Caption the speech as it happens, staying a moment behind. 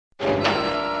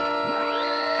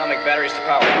Batteries to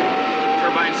power.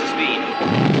 Turbines to speed.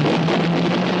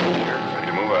 Ready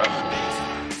to move out.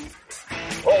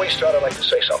 Before we start, I'd like to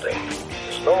say something.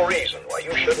 There's no reason why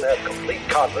you shouldn't have complete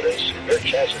confidence in your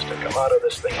chances to come out of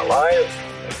this thing alive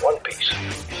in one piece.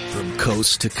 From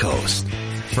coast to coast,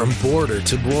 from border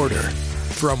to border,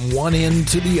 from one end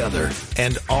to the other,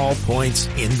 and all points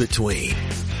in between.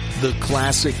 The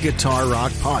Classic Guitar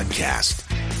Rock Podcast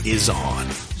is on.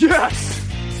 Yes!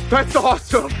 That's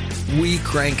awesome! We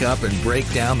crank up and break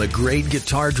down the great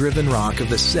guitar-driven rock of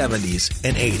the 70s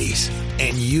and 80s,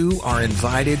 and you are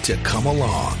invited to come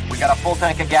along. We got a full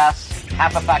tank of gas,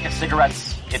 half a pack of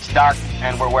cigarettes, it's dark,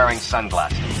 and we're wearing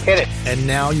sunglasses. Hit it! And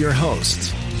now your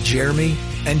hosts, Jeremy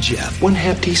and Jeff.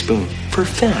 1/2 teaspoon for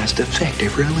fast,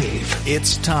 effective relief.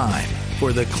 It's time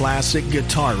for the Classic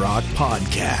Guitar Rock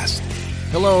Podcast.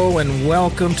 Hello and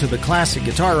welcome to the Classic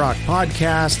Guitar Rock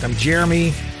Podcast. I'm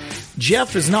Jeremy.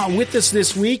 Jeff is not with us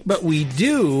this week, but we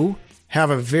do have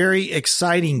a very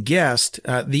exciting guest.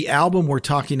 The album we're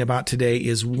talking about today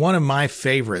is one of my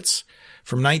favorites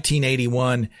from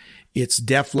 1981. It's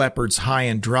Def Leppard's High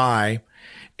and Dry.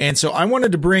 And so I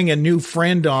wanted to bring a new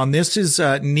friend on. This is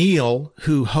Neil,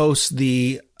 who hosts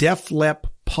the Def Lep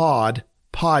Pod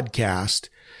podcast.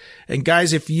 And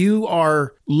guys, if you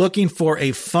are looking for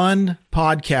a fun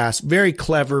podcast, very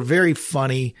clever, very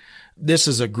funny, this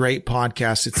is a great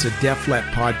podcast. It's a Def Lep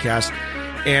podcast.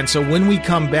 And so when we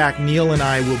come back, Neil and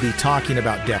I will be talking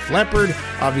about Def Leppard.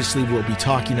 Obviously, we'll be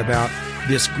talking about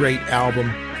this great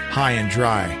album, High and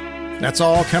Dry. That's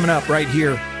all coming up right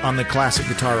here on the Classic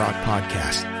Guitar Rock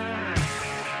Podcast.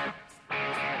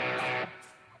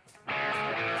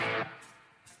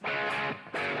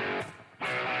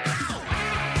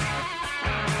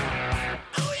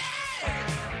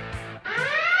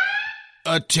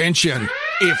 Attention!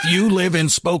 If you live in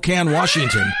Spokane,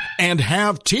 Washington, and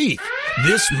have teeth,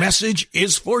 this message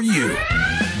is for you.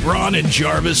 Braun and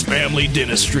Jarvis Family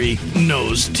Dentistry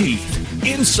knows teeth.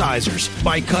 Incisors,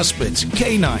 bicuspids,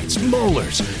 canines,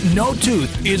 molars. No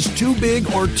tooth is too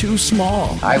big or too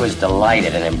small. I was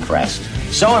delighted and impressed.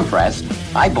 So impressed,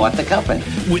 I bought the company.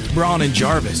 With Braun and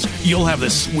Jarvis, you'll have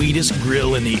the sweetest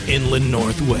grill in the inland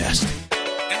Northwest.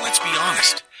 And let's be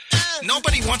honest,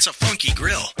 nobody wants a funky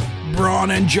grill. Braun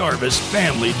and Jarvis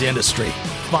Family Dentistry.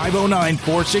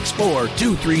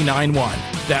 509-464-2391.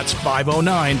 That's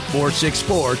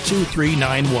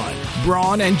 509-464-2391.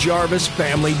 Braun and Jarvis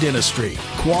Family Dentistry.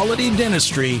 Quality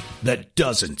dentistry that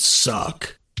doesn't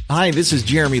suck. Hi, this is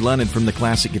Jeremy London from the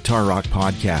Classic Guitar Rock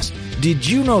Podcast. Did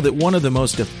you know that one of the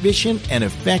most efficient and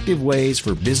effective ways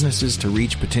for businesses to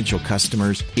reach potential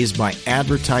customers is by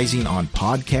advertising on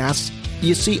podcasts?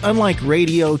 You see, unlike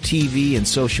radio, TV, and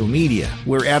social media,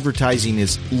 where advertising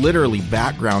is literally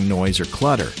background noise or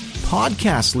clutter,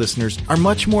 podcast listeners are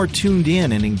much more tuned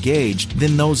in and engaged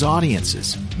than those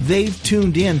audiences. They've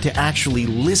tuned in to actually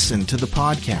listen to the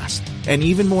podcast. And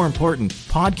even more important,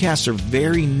 podcasts are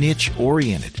very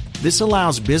niche-oriented. This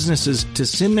allows businesses to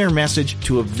send their message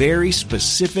to a very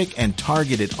specific and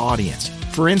targeted audience.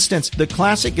 For instance, the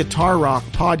Classic Guitar Rock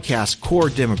podcast core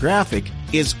demographic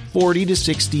is 40 to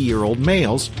 60-year-old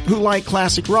males who like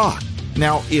classic rock.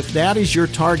 Now, if that is your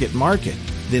target market,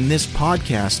 then this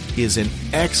podcast is an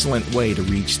excellent way to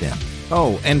reach them.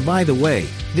 Oh, and by the way,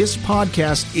 this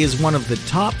podcast is one of the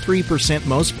top 3%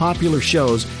 most popular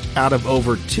shows out of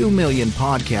over 2 million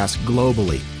podcasts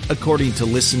globally, according to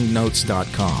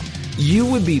ListenNotes.com. You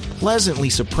would be pleasantly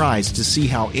surprised to see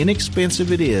how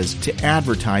inexpensive it is to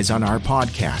advertise on our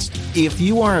podcast. If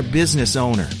you are a business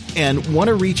owner and want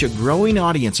to reach a growing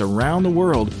audience around the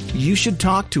world, you should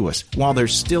talk to us while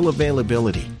there's still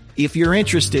availability. If you're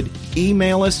interested,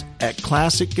 email us at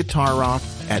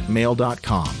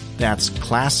classicguitarrock@mail.com. That's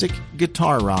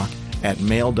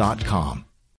classicguitarrock@mail.com.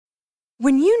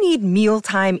 When you need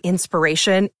mealtime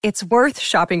inspiration, it's worth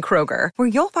shopping Kroger, where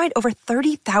you'll find over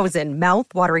 30,000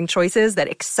 mouth-watering choices that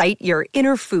excite your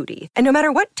inner foodie. And no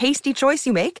matter what tasty choice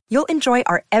you make, you'll enjoy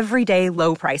our everyday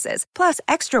low prices, plus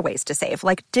extra ways to save,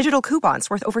 like digital coupons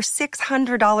worth over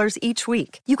 $600 each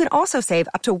week. You can also save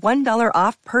up to $1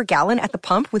 off per gallon at the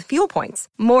pump with fuel points.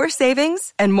 More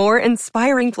savings and more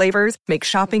inspiring flavors make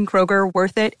shopping Kroger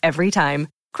worth it every time.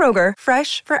 Kroger,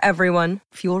 fresh for everyone.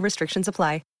 Fuel restrictions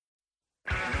apply.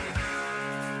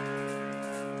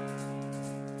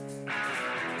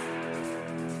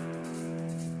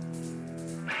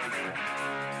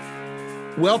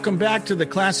 Welcome back to the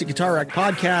Classic Guitar Rock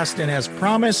Podcast, and as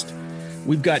promised,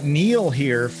 we've got Neil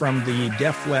here from the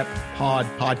Def Lep Pod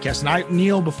podcast. And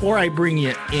Neil, before I bring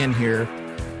you in here,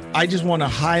 I just want to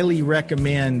highly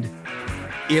recommend,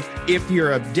 if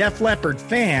you're a Def Leppard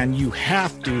fan, you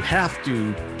have to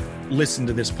listen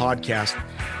to this podcast.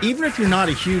 Even if you're not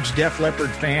a huge Def Leppard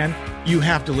fan, you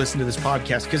have to listen to this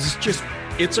podcast because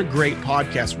it's a great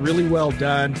podcast, really well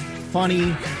done,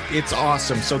 funny. It's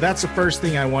awesome. So that's the first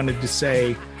thing I wanted to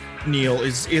say, Neil,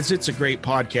 is it's a great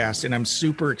podcast, and I'm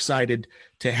super excited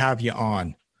to have you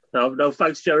on. No,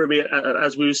 thanks, Jeremy.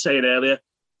 As we were saying earlier,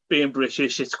 being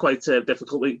British, it's quite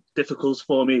difficult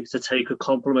for me to take a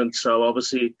compliment. So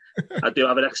obviously, I do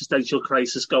have an existential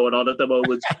crisis going on at the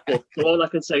moment. But all I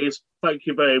can say is thank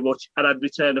you very much, and I'd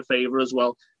return a favour as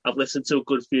well. I've listened to a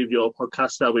good few of your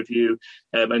podcasts now with you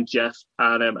and Jeff,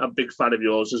 and I'm a big fan of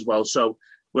yours as well. So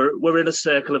we're in a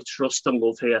circle of trust and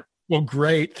love here. Well,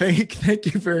 great. Thank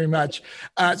you very much.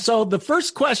 So the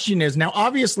first question is, now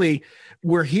obviously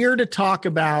we're here to talk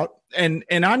about, and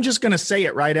I'm just going to say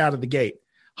it right out of the gate.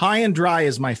 High and Dry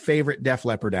is my favorite Def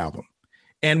Leppard album.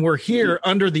 And we're here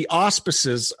under the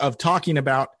auspices of talking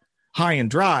about High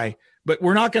and Dry, but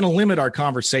we're not going to limit our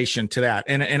conversation to that.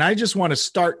 And I just want to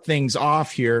start things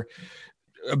off here.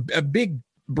 A big,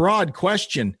 broad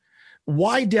question.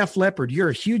 Why Def Leppard? You're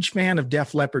a huge fan of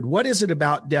Def Leppard. What is it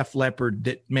about Def Leppard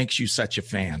that makes you such a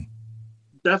fan?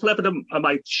 Def Leppard are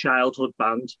my childhood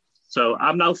band. So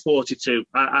I'm now 42.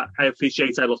 I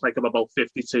appreciate I look like I'm about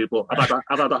 52, but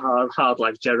I've had a hard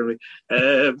life, Jeremy.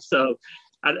 And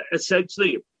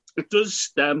essentially, it does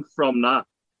stem from that.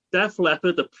 Def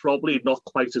Leppard are probably not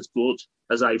quite as good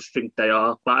as I think they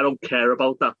are, but I don't care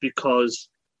about that because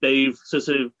they're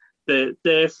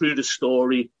there through the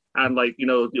story and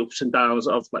the ups and downs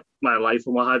of my life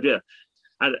and what have you.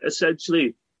 And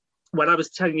essentially, when I was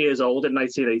 10 years old in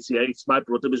 1988, my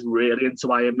brother was really into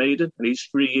Iron Maiden, and he's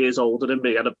 3 years older than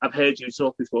me. And I've heard you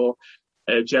talk before,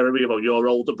 Jeremy, about your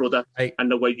older brother and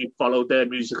the way you followed their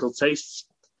musical tastes.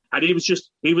 And he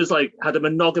had a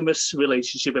monogamous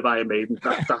relationship with Iron Maiden.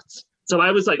 So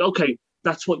I was like, okay,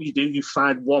 that's what you do. You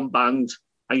find one band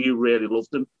and you really love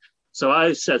them. So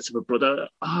I said to my brother,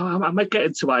 I might get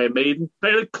into Iron Maiden.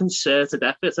 Very concerted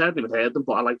efforts. I hadn't even heard them,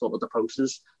 but I liked all of the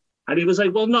posters. And he was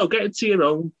like, well, no, get into your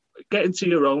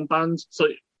own band. So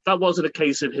that wasn't a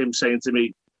case of him saying to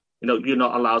me, you're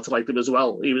not allowed to like them as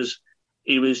well. He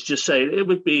was just saying it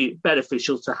would be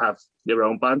beneficial to have your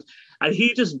own band. And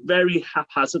he just very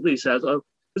haphazardly said, oh,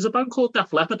 there's a band called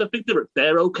Def Leppard. I think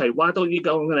they're okay. Why don't you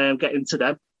go and get into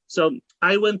them? So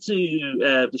I went to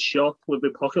the shop with my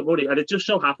pocket money, and it just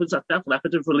so happens that Def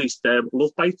Leppard have released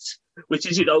Love Bites, which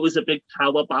is, is a big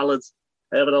power ballad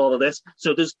and all of this.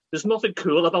 So there's nothing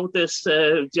cool about this,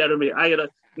 Jeremy.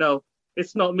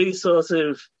 It's not me sort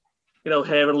of,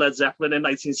 hearing Led Zeppelin in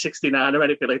 1969 or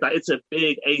anything like that. It's a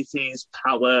big 80s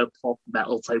power pop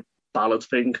metal type ballad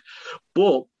thing.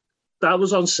 But that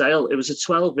was on sale. It was a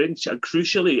 12-inch, and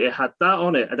crucially, it had that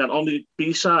on it. And then on the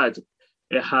B-side,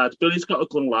 it had Billy's Got a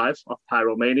Gun Live off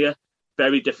Pyromania,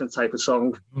 very different type of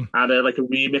song, and a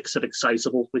remix of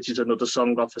Excitable, which is another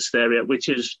song off Hysteria, which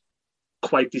is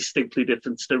quite distinctly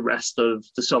different to the rest of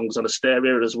the songs on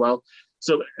Hysteria as well.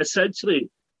 So essentially,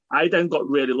 I then got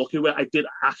really lucky where I did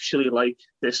actually like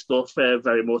this stuff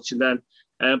very much. And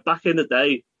then back in the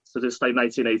day, so this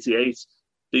 1988,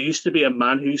 there used to be a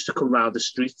man who used to come around the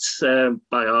streets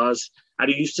by ours, and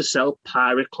he used to sell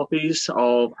pirate copies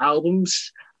of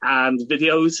albums and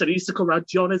videos. And he used to come around,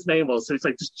 John, his name was. So it's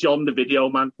just John the Video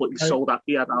Man, but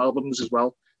he had albums as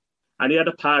well. And he had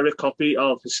a pirate copy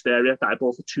of Hysteria that I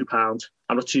bought for £2.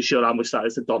 I'm not too sure how much that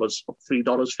is in dollars,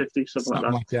 $3.50,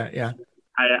 something like that. Yeah.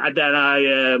 And then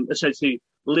I essentially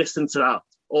listened to that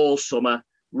all summer,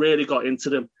 really got into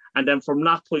them. And then from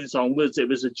that point onwards, it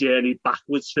was a journey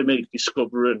backwards for me,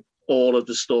 discovering all of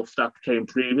the stuff that came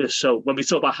previous. So when we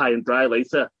talk about High and Dry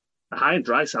later, High and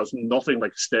Dry sounds nothing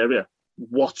like Hysteria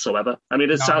whatsoever. I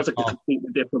mean, it sounds like a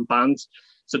completely different band.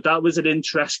 So that was an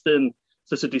interesting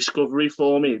sort of discovery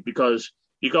for me, because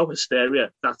you go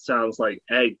Hysteria, that sounds like,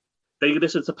 hey, then you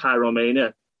listen to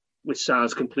Pyromania, which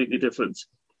sounds completely different.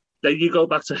 Then you go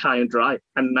back to High and Dry,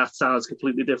 and that sounds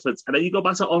completely different. And then you go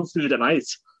back to On Through the Night.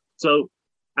 So,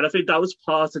 and I think that was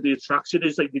part of the attraction,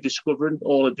 is you're discovering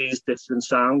all of these different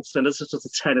sounds. And as a sort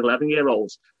of 10,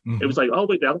 11-year-olds, it was like, oh,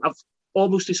 wait, I've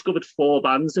almost discovered 4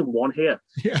 bands in one here.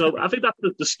 Yeah. So I think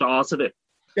that's the start of it.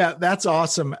 Yeah, that's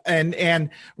awesome.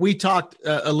 And we talked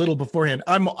a little beforehand.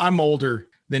 I'm older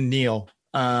than Neil.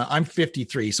 I'm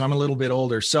 53, so I'm a little bit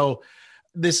older. So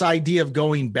this idea of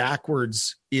going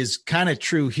backwards is kind of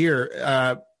true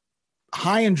here.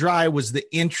 High and Dry was the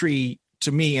entry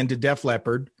to me into Def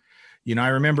Leppard. I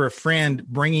remember a friend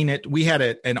bringing it. We had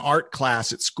an art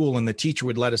class at school, and the teacher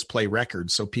would let us play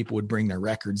records. So people would bring their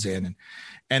records in.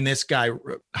 And this guy,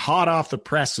 hot off the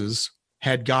presses,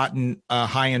 had gotten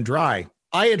High and Dry.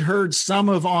 I had heard some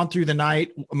of On Through the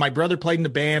Night. My brother played in the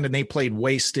band and they played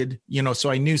Wasted, so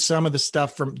I knew some of the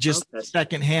stuff from just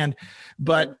secondhand,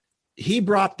 but he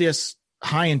brought this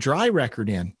High and Dry record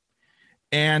in.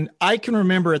 And I can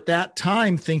remember at that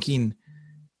time thinking,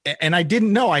 and I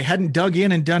didn't know, I hadn't dug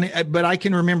in and done it, but I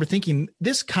can remember thinking,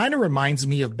 this kind of reminds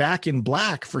me of Back in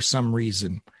Black for some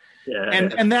reason. Yeah.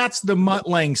 And that's the Mutt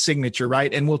Lange signature,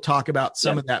 right? And we'll talk about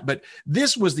some of that. But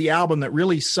this was the album that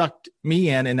really sucked me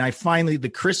in. And I finally, the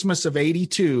Christmas of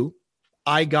 82,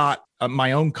 I got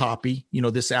my own copy,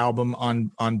 this album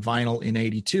on vinyl in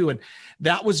 82. And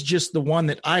that was just the one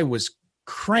that I was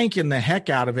cranking the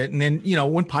heck out of it. And then,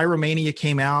 when Pyromania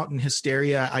came out and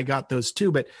Hysteria, I got those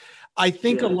too. But I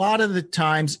think a lot of the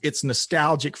times it's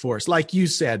nostalgic for us. Like you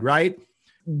said, right?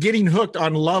 Getting hooked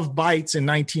on Love Bites in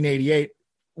 1988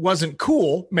 wasn't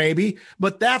cool, maybe,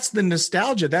 but that's the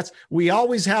nostalgia. We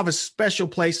always have a special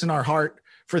place in our heart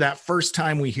for that first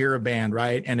time we hear a band,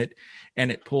 right? And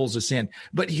it pulls us in.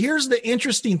 But here's the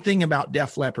interesting thing about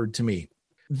Def Leppard to me.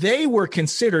 They were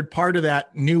considered part of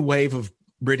that new wave of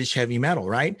British heavy metal,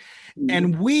 right?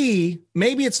 And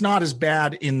maybe it's not as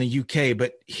bad in the UK,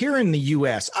 but here in the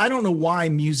US, I don't know why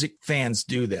music fans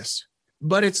do this,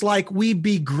 but it's like we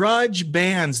begrudge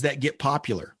bands that get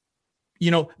popular.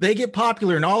 They get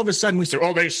popular and all of a sudden we say,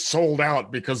 oh, they sold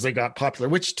out because they got popular,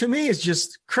 which to me is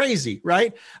just crazy,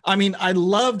 right? I mean, I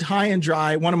loved High and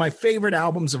Dry, one of my favorite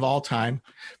albums of all time.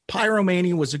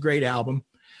 Pyromania was a great album.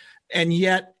 And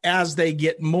yet, as they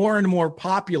get more and more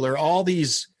popular, all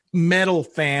these metal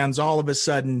fans all of a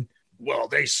sudden, well,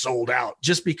 they sold out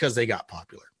just because they got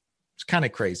popular. It's kind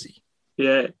of crazy.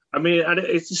 Yeah. I mean, and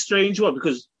it's a strange one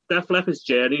because Def Leppard's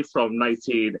journey from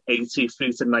 1980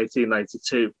 through to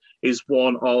 1992 is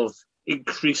one of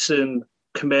increasing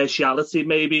commerciality,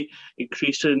 maybe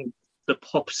increasing the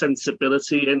pop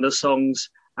sensibility in the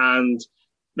songs and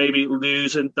maybe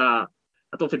losing that,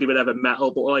 I don't think they were ever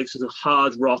metal, but like sort of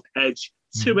hard rock edge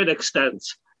to an extent.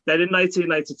 Then in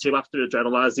 1992, after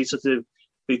Adrenalize,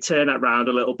 they turn it around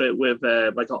a little bit with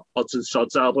like an Odds and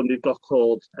Sods album they've got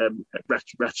called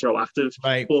Retroactive.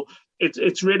 Right. But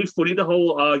it's really funny, the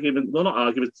whole argument,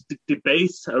 the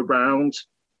debate around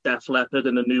Def Leppard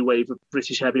and the new wave of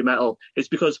British heavy metal. It's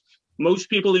because most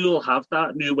people who will have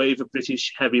that new wave of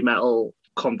British heavy metal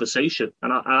conversation,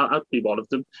 and I'd be one of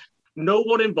them, no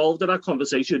one involved in that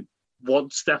conversation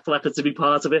wants Def Leppard to be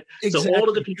part of it. Exactly. So all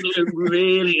of the people who are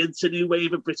really into new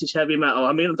wave of British heavy metal,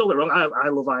 I mean, don't get me wrong, I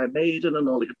love Iron Maiden and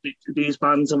all these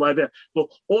bands and whatever, but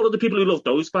all of the people who love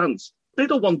those bands, they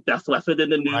don't want Def Leppard in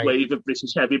the new wave of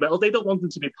British heavy metal. They don't want them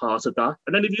to be part of that.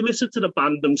 And then if you listen to the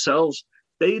band themselves,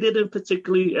 they didn't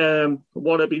particularly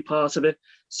want to be part of it.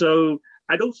 So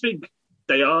I don't think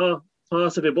they are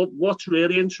part of it. But what's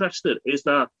really interesting is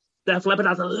that Def Leppard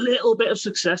had a little bit of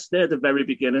success there at the very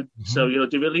beginning. Mm-hmm. So,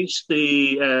 they released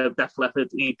the Def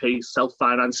Leppard EP,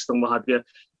 self-financed and what have you,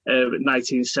 in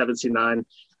 1979.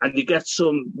 And you get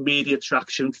some media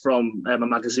traction from a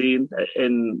magazine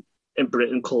in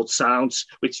Britain called Sounds,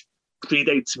 which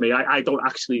predates me. I don't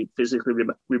actually physically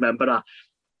remember that.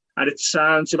 And it's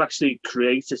Sounds who actually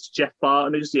creates, it's Jeff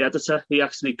Barton who's the editor. He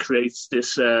actually creates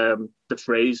this, the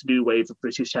phrase new wave of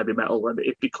British heavy metal, and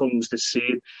it becomes the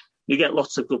scene. You get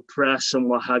lots of good press and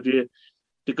what have you.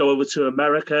 They go over to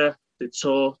America, they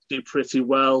tour, do pretty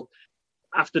well.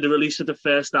 After the release of the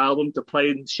first album, they play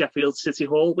in Sheffield City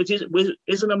Hall, which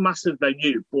isn't a massive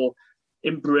venue, but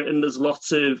in Britain, in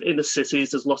the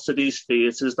cities, there's lots of these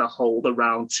theatres that hold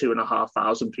around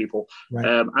 2,500 people. Right.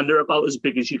 And they're about as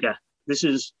big as you get. This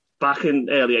is back in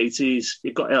early 80s.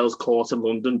 You've got Earls Court in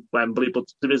London, Wembley, but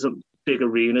there isn't big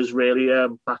arenas really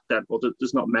back then. Well,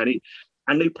 there's not many.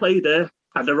 And they play there,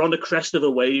 and they're on the crest of a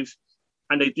wave,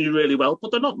 and they do really well,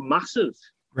 but they're not massive.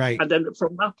 Right. And then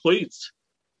from that point,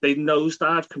 they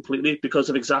nosedive completely because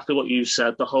of exactly what you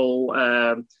said. The whole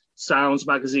Sounds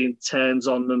magazine turns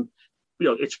on them.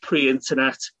 It's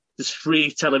pre-internet. There's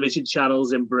 3 television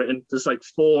channels in Britain. There's like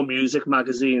 4 music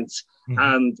magazines,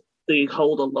 and they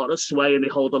hold a lot of sway and they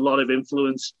hold a lot of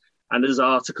influence. And there's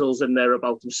articles in there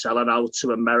about them selling out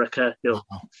to America,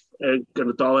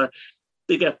 $1.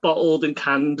 They get bottled and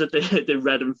canned at the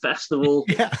Reading Festival.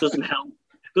 Yeah.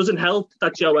 Doesn't help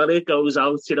that Joe Elliott goes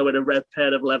out, in a red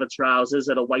pair of leather trousers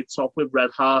and a white top with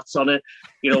red hearts on it,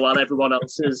 while everyone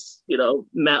else is,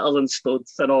 metal and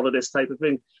studs and all of this type of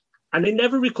thing. And they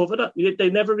never recovered it. They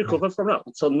never recovered from it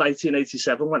until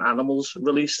 1987 when Animals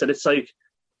released. And it's like,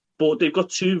 but they've got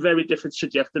 2 very different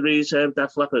trajectories,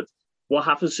 Def Leppard. What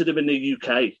happens to them in the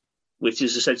UK, which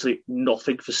is essentially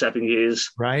nothing for 7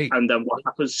 years. Right. And then what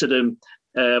happens to them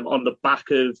on the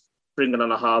back of Bringing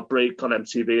on a Heartbreak on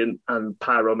MTV and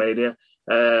Pyromania.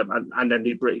 And then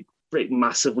they break break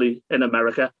massively in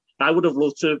America. I would have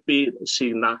loved to have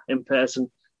seen that in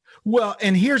person. Well,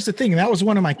 and here's the thing, and that was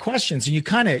one of my questions, and you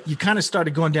kind of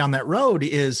started going down that road,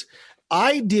 is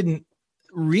I didn't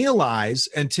realize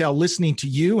until listening to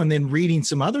you and then reading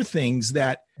some other things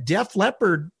that Def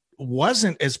Leppard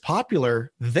wasn't as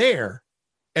popular there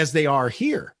as they are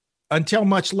here until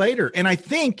much later. And I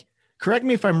think, correct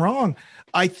me if I'm wrong,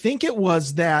 I think it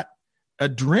was that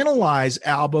Adrenalize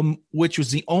album, which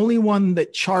was the only one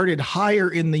that charted higher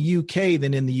in the UK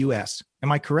than in the US.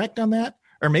 Am I correct on that?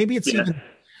 Or maybe it's even...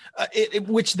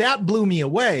 which that blew me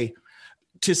away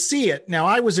to see it. Now,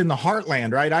 I was in the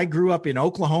heartland, right? I grew up in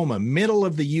Oklahoma, middle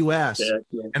of the U.S.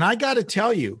 And I got to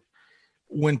tell you,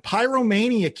 when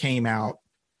Pyromania came out,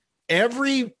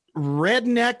 every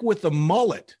redneck with a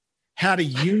mullet had a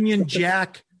Union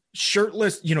Jack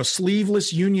shirtless,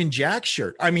 sleeveless Union Jack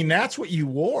shirt. I mean, that's what you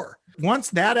wore. Once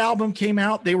that album came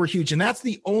out, they were huge. And that's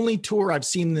the only tour I've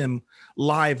seen them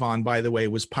live on, by the way,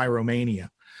 was Pyromania.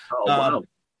 Oh, wow.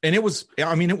 And it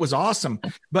was awesome.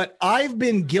 But I've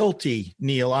been guilty,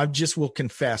 Neil. I just will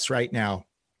confess right now.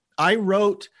 I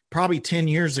wrote probably 10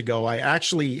 years ago, I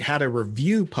actually had a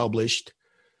review published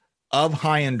of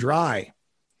High and Dry.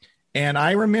 And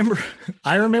I remember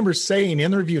saying in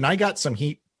the review, and I got some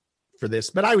heat for this,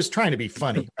 but I was trying to be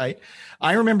funny, right?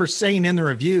 I remember saying in the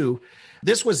review,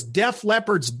 this was Def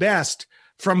Leppard's best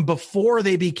from before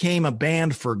they became a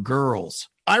band for girls.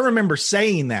 I remember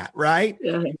saying that, right?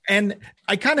 Yeah. And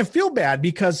I kind of feel bad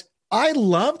because I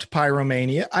loved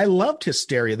Pyromania. I loved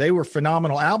Hysteria. They were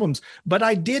phenomenal albums, but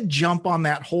I did jump on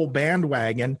that whole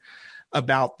bandwagon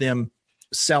about them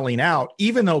selling out,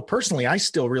 even though personally I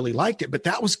still really liked it. But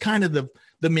that was kind of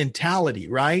the mentality,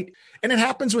 right? And it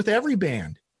happens with every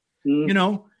band.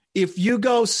 If you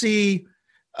go see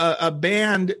a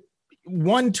band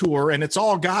one tour and it's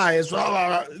all guys,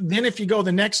 then if you go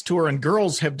the next tour and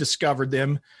girls have discovered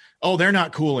them, they're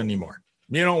not cool anymore.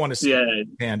 You don't want to see a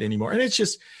band anymore. And it's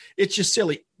just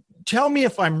silly. Tell me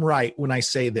if I'm right when I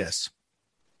say this.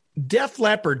 Def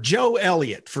Leppard, Joe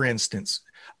Elliott, for instance,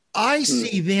 I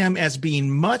see them as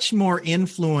being much more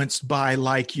influenced by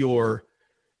like your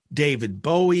David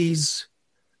Bowie's,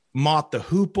 Mott the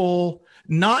Hoople,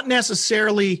 not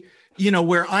necessarily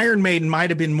where Iron Maiden might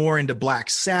have been more into Black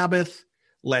Sabbath,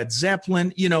 Led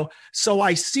Zeppelin, so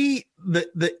I see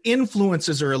the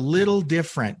influences are a little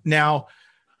different. Now,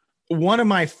 one of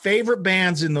my favorite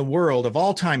bands in the world of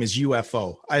all time is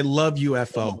UFO. I love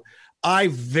UFO. I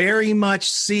very much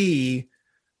see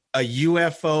a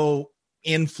UFO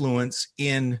influence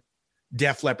in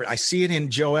Def Leppard. I see it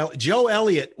in Joe Elliott. Joe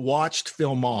Elliott watched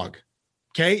Phil Mogg.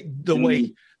 Okay.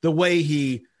 The way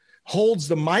he holds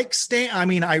the mic stand. I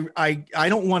mean, I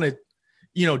don't want to,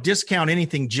 discount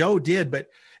anything Joe did,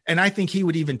 and I think he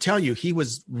would even tell you he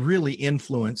was really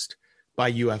influenced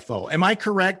by UFO. Am I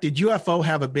correct? Did UFO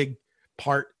have a big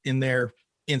part in their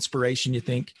inspiration, you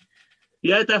think?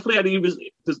 Yeah, definitely. And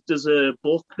there's a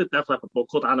book, a Def Leppard book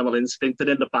called Animal Instinct, and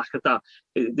in the back of that,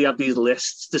 they have these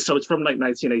lists. So it's from like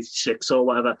 1986 or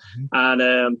whatever.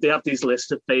 And they have these lists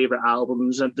of favorite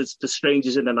albums, and there's The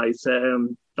Strangers in the Night.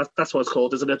 That's what it's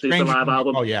called, isn't it? The live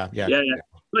album. Oh, yeah.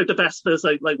 Like the best, there's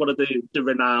like one of the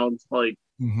renowned,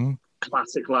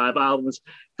 classic live albums.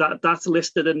 That's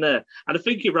listed in there. And I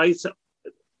think you're right.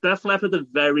 Def Leppard are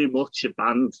very much a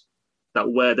band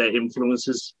that wear their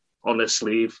influences on their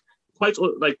sleeve. Quite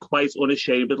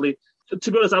unashamedly.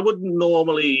 To be honest, I wouldn't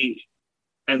normally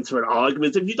enter an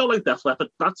argument. If you don't like Def Leppard,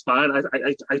 that's fine.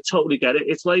 I totally get it.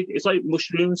 It's like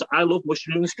mushrooms. I love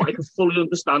mushrooms, but I can fully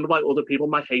understand why other people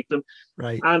might hate them.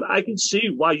 Right. And I can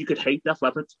see why you could hate Def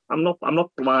Leppard. I'm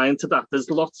not blind to that. There's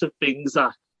lots of things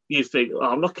that you think,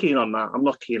 I'm not keen on that. I'm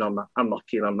not keen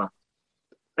on that.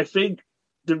 I think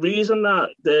the reason that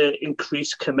the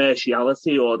increased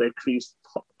commerciality or the increased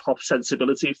pop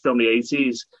sensibility from the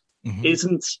 80s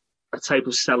isn't a type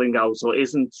of selling out or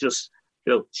isn't just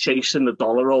chasing the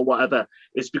dollar or whatever.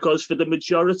 It's because for the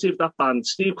majority of that band,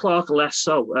 Steve Clark less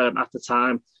so at the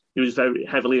time, he was very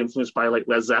heavily influenced by like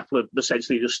Led Zeppelin,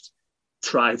 essentially just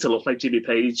trying to look like Jimmy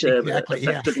Page. Exactly,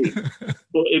 effectively.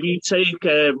 But if you take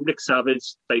Rick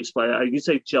Savage, bass player, and you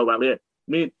take Joe Elliott,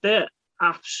 I mean, they're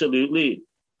absolutely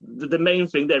the main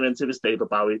thing they're into is David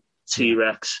Bowie,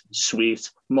 T-Rex, Sweet,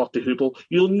 Mott the Hoople.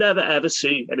 You'll never ever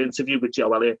see an interview with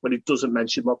Joe Elliott when he doesn't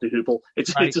mention Mott the Hoople. It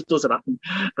just doesn't happen,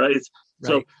 right?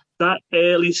 So that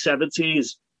early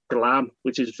 70s glam,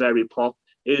 which is very pop,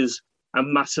 is a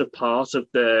massive part of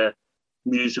their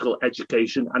musical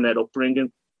education and their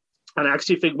upbringing. And I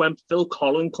actually think when Phil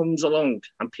Collins comes along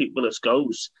and Pete Willis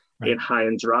goes in High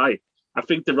and Dry, I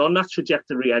think they're on that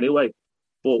trajectory anyway.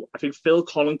 But I think Phil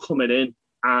Collins coming in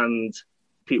and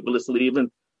Pete Willis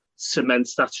leaving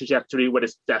cements that trajectory where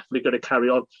it's definitely going to carry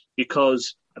on,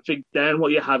 because I think then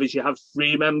what you have is you have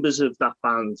 3 members of that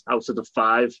band out of the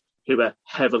 5 who are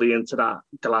heavily into that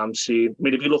glam scene. I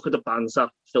mean, if you look at the bands that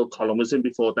Phil Collins was in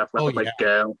before Def Leppard, like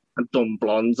Girl and Dumb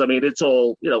Blondes, I mean, it's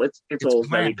all, it's all glam.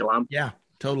 Very glam. Yeah,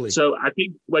 totally. So I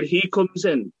think when he comes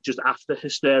in just after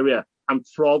Hysteria and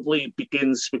probably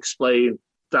begins to explain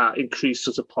that increased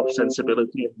sort of pop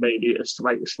sensibility and maybe a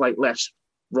slight less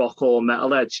rock or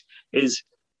metal edge, is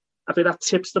I think that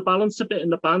tips the balance a bit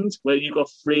in the band, where you've got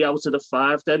 3 out of the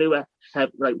 5 then who are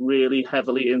really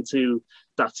heavily into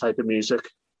that type of music.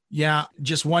 Yeah,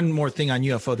 just one more thing on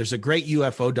UFO. There's a great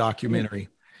UFO documentary,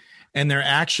 and they're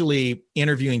actually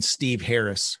interviewing Steve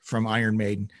Harris from Iron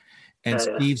Maiden. And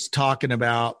Steve's talking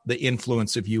about the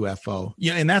influence of UFO.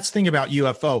 Yeah, and that's the thing about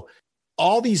UFO.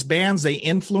 All these bands they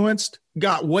influenced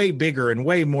got way bigger and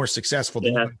way more successful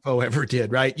than UFO ever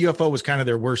did, right? UFO was kind of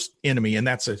their worst enemy, and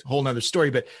that's a whole nother story.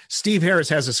 But Steve Harris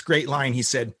has this great line. He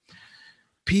said,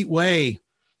 Pete Way,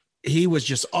 he was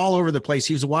just all over the place.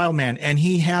 He was a wild man. And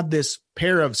he had this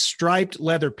pair of striped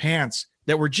leather pants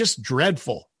that were just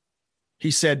dreadful.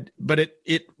 He said, but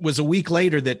it was a week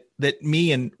later that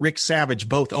me and Rick Savage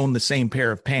both owned the same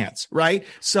pair of pants. Right.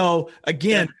 So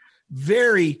again,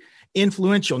 very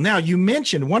influential. Now you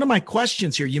mentioned one of my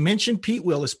questions here. You mentioned Pete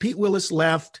Willis. Pete Willis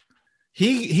left.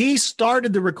 He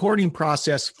started the recording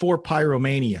process for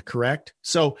Pyromania, correct?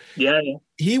 So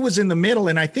he was in the middle,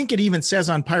 and I think it even says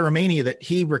on Pyromania that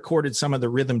he recorded some of the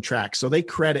rhythm tracks. So they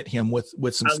credit him with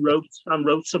some and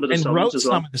wrote some of the songs as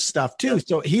well. Some of the stuff too.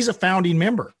 So he's a founding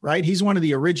member, right? He's one of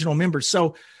the original members.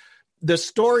 So the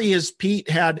story is Pete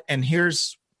had, and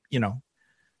here's,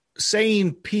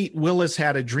 saying Pete Willis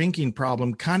had a drinking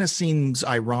problem kind of seems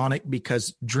ironic,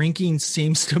 because drinking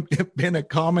seems to have been a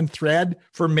common thread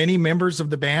for many members of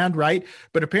the band, right?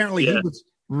 But apparently he was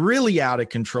really out of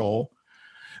control.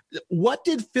 What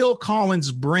did Phil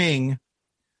Collins bring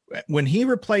when he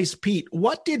replaced Pete?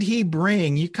 What did he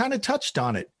bring? You kind of touched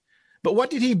on it, but what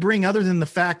did he bring other than the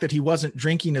fact that he wasn't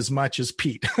drinking as much as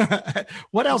Pete?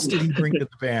 What else did he bring to the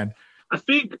band?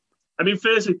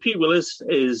 Firstly, Pete Willis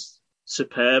is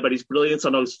superb, but he's brilliant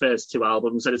on those first 2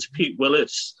 albums, and it's Pete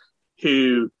Willis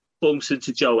who bumps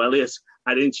into Joe Elliott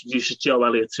and introduces Joe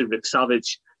Elliott to Rick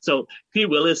Savage. So Pete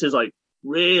Willis is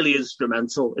really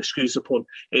instrumental, excuse the pun,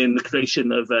 in the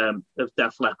creation of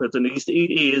Def Leppard, and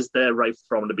he is there right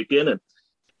from the beginning.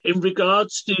 In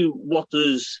regards to what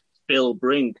does Phil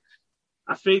bring,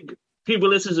 I think Pete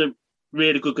Willis is a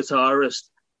really good guitarist.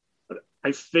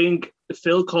 I think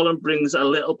Phil Collins brings a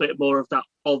little bit more of that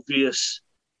obvious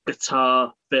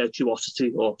guitar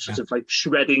virtuosity, or sort of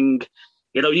shredding.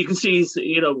 You can see,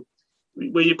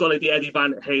 where you've got the Eddie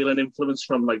Van Halen influence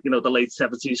from the late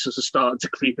 70s, sort of starting to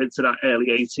creep into that early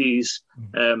 80s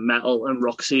metal and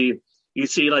rock scene. You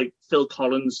see Phil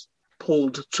Collins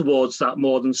pulled towards that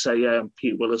more than say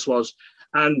Pete Willis was.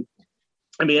 And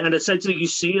essentially you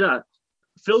see that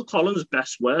Phil Collins'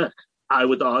 best work, I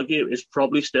would argue, is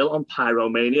probably still on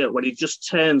Pyromania, when he just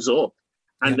turns up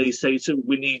and they say to him,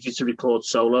 we need you to record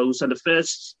solos. And the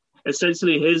first,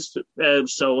 essentially his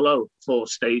solo for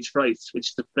Stage Fright, which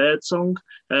is the 3rd song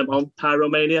on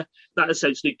Pyromania, that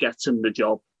essentially gets him the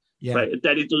job. Yeah. Right? And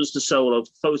then he does the solo,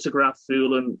 Photograph,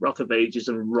 Foolin', Rock of Ages,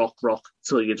 and Rock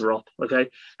Till You Drop. Okay.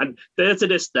 And there to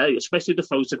this day, especially the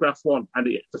Photograph one, and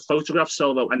the Photograph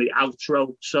solo and the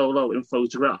outro solo in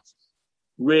Photograph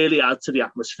really add to the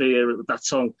atmosphere of that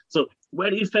song. So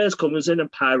when he first comes in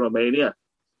Pyromania,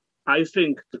 I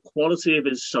think the quality of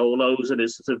his solos and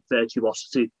his sort of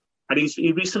virtuosity, and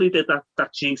he recently did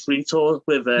that G3 tour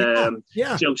with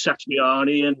Joe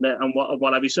Satriani and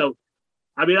what have you. So,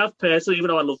 I've personally, even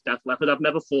though I love Def Leppard, I've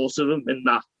never thought of him in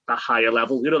that higher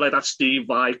level, that Steve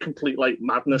Vai, complete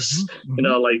madness,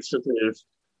 sort of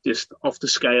just off the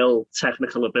scale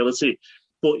technical ability.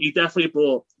 But he definitely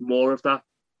brought more of that.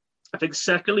 I think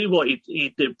secondly, what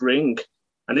he did bring,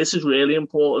 and this is really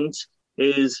important,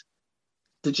 is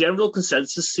the general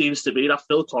consensus seems to be that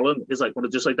Phil Collins is one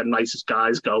of just the nicest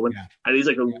guys going. Yeah. And he's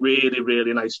a really,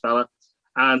 really nice fella.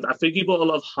 And I think he brought a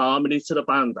lot of harmony to the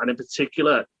band. And in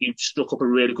particular, he struck up a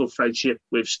really good friendship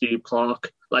with Steve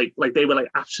Clark. They were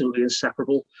absolutely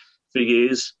inseparable for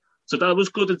years. So that was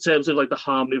good in terms of the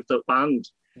harmony of the band.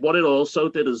 What it also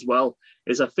did as well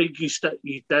is I think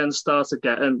you then started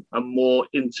getting a more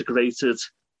integrated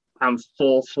and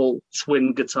thoughtful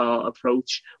twin guitar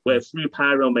approach, where through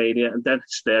Pyromania and then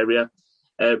Hysteria,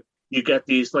 you get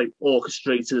these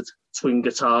orchestrated twin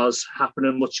guitars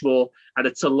happening much more, and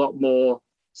it's a lot more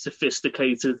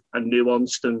sophisticated and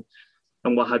nuanced and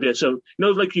what have you. So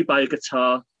you buy a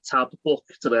guitar tab book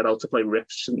to learn how to play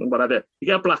riffs and whatever. You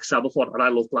get a Black Sabbath one, and I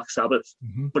love Black Sabbath,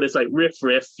 but it's like riff,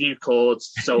 few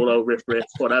chords, solo, riff,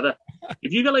 whatever.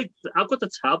 If you get like, I've got the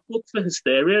tab book for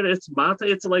Hysteria, it's mad.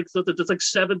 It's like, so there's like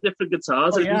 7 different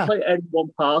guitars. If you play any one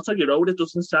part on your own, it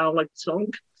doesn't sound like the song.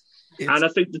 And I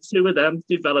think the two of them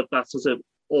developed that as an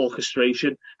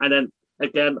orchestration. And then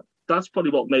again, that's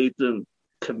probably what made them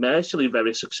commercially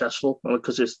very successful,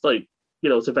 because it's like,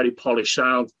 it's a very polished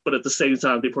sound, but at the same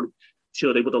time, they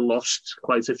would have lost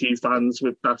quite a few fans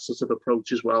with that sort of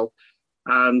approach as well.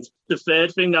 And the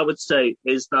third thing I would say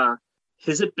is that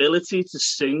his ability to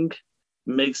sing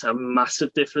makes a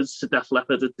massive difference to Def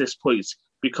Leppard at this point,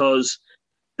 because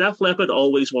Def Leppard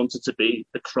always wanted to be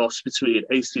a cross between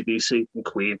AC/DC and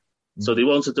Queen. So they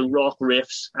wanted the rock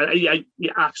riffs. And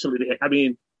yeah, absolutely. I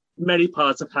mean, many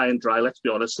parts of High and Dry, let's be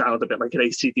honest, sound a bit like an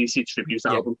AC/DC tribute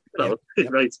album.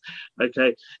 Right?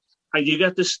 Okay. And you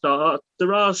get the start.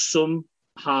 There are some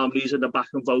harmonies in the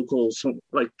backing vocals,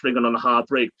 like Bringing on a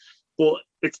Heartbreak, but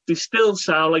they still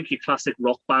sound like your classic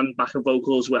rock band backing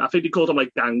vocals, where I think they call them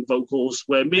like gang vocals,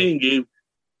 where me and you,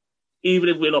 even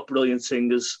if we're not brilliant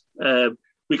singers,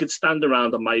 we could stand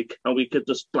around a mic and we could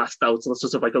just blast out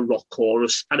sort of like a rock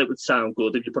chorus, and it would sound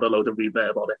good if you put a load of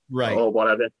reverb on it, right, or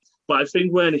whatever. But I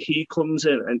think when he comes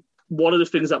in, and one of the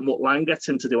things that Mutt Lange gets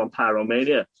him to do on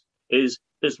Pyromania is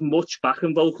as much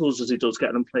backing vocals as he does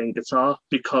getting him playing guitar,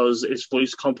 because his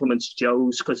voice complements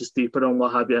Joe's, because it's deeper and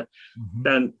what have you.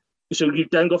 So you've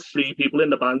then got 3 people in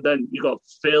the band. Then you got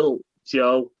Phil,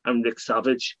 Joe, and Rick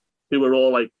Savage, who are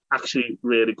all like actually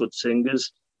really good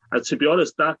singers. And to be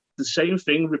honest, that the same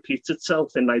thing repeats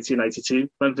itself in 1992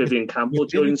 when Vivian Campbell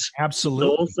joins. Absolutely,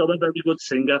 also a very good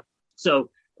singer. So,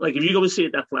 like, if you go and see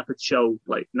a Def Leppard show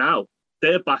like now,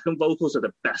 their backing vocals are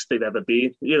the best they've ever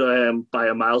been, by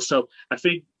a mile. So I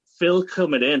think Phil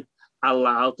coming in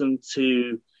allowed them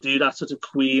to do that sort of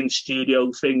Queen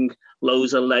studio thing,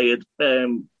 loads of layered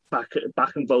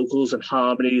backing vocals and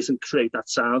harmonies, and create that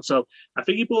sound. So I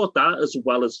think he brought that as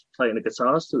well as playing the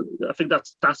guitars. So I think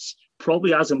that's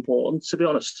probably as important, to be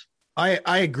honest. I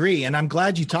agree. And I'm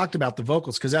glad you talked about the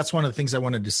vocals, because that's one of the things I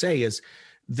wanted to say is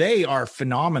they are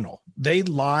phenomenal. They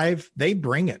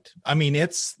bring it. I mean,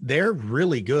 they're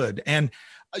really good. And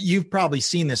you've probably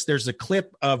seen this. There's a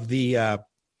clip of the,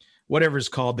 whatever is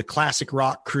called the Classic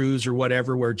Rock Cruise or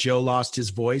whatever, where Joe lost his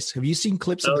voice. Have you seen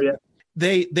clips of yeah.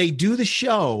 They do the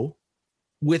show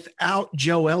without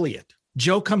Joe Elliott.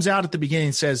 Joe comes out at the beginning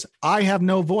and says, I have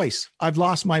no voice. I've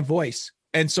lost my voice.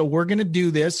 And so we're going to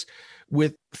do this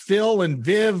with Phil and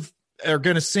Viv are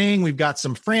going to sing. We've got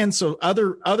some friends. So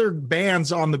other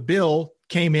bands on the bill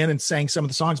came in and sang some of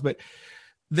the songs, but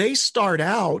they start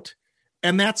out,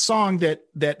 and that song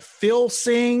that Phil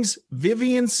sings,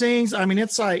 Vivian sings. I mean,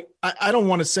 it's like, I don't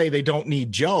want to say they don't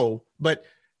need Joe, but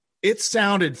it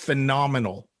sounded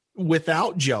phenomenal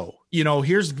without Joe.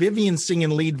 Here's Vivian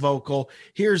singing lead vocal.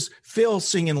 Here's Phil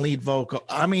singing lead vocal.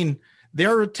 I mean,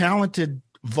 they're a talented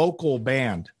vocal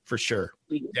band for sure.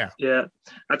 Yeah.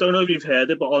 I don't know if you've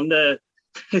heard it, but on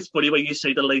it's funny when you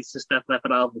say the latest Def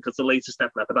Leppard album, because the latest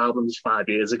Def Leppard album is 5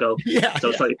 years ago. Yeah. So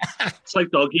it's like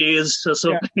dog years or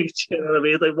something. Yeah. You know what I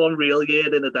mean? Like one real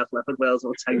year in the Def Leppard world,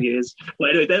 or 10 years. But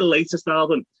anyway, their latest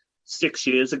album, 6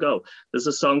 years ago, there's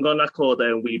a song on that called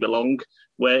We Belong,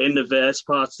 where in the verse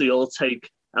parts they all take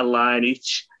a line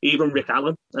each. Even Rick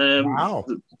Allen,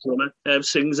 the drummer,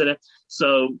 sings in it.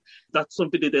 So that's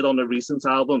something they did on a recent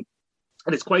album.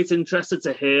 And it's quite interesting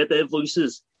to hear their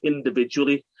voices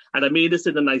individually. And I mean this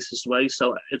in the nicest way.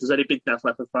 So if there's any big Def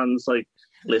Leppard fans like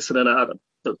listening,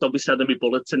 don't be sending me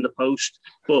bullets in the post.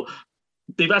 But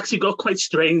they've actually got quite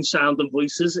strange sounding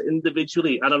voices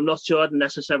individually. And I'm not sure I'd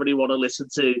necessarily want to listen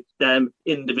to them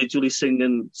individually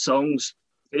singing songs.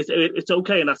 It's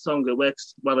okay in that song. It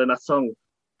works well in that song.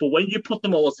 But when you put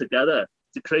them all together,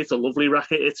 it creates a lovely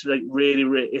racket. It's like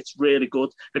it's really good.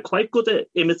 They're quite good at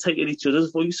imitating each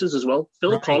other's voices as well.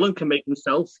 Phil Collins can make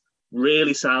himself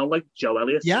really sound like Joe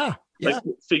Elliott. Yeah. Like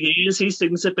for years, he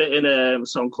sings a bit in a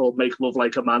song called "Make Love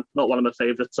Like a Man." Not one of my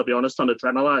favourites, to be honest, on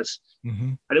Adrenalize.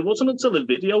 Mm-hmm. And it wasn't until the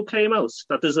video came out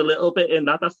that there's a little bit in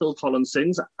that Phil Collins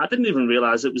sings. I didn't even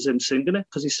realise it was him singing it,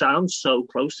 because he sounds so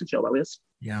close to Joe Elliott.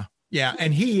 Yeah.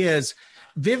 And he is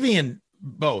Vivian.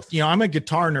 Both, I'm a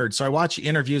guitar nerd, so I watch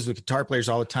interviews with guitar players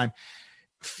all the time.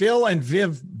 Phil and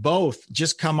Viv both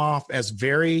just come off as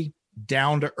very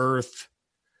down to earth.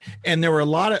 And there were a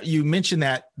lot of, you mentioned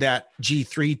that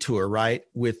G3 tour, right?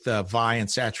 With Vai and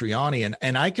Satriani.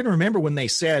 And I can remember when they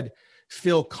said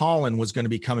Phil Collins was going to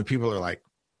be coming, people are like,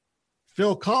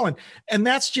 Phil Collins. And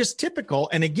that's just typical.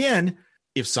 And again,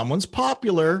 if someone's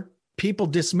popular, people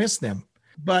dismiss them.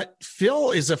 But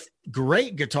Phil is a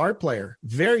great guitar player,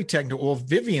 very technical. Well,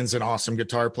 Vivian's an awesome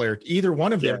guitar player. Either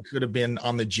one of them could have been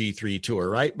on the G3 tour,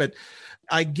 right? But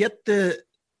I get the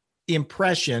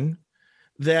impression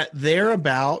that they're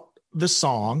about the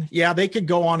song. Yeah, they could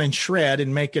go on and shred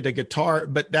and make it a guitar,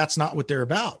 but that's not what they're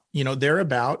about. You know, they're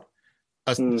about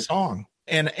a song.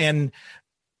 And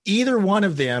either one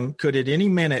of them could at any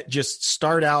minute just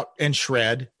start out and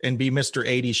shred and be Mr.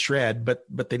 80s shred, but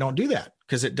they don't do that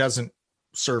because it doesn't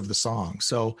serve the song.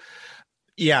 So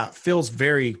yeah, Phil's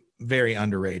very, very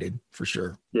underrated for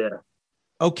sure. Yeah.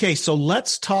 Okay. So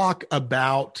let's talk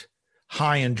about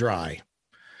High and Dry.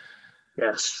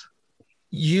 Yes.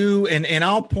 You and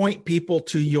I'll point people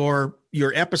to your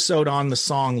episode on the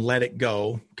song Let It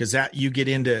Go, because that you get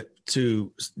into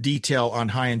detail on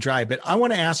High and Dry. But I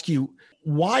want to ask you,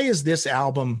 why is this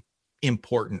album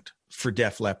important for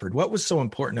Def Leppard? What was so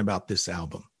important about this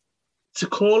album? To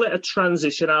call it a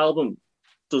transition album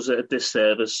does it a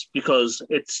disservice, because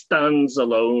it stands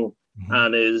alone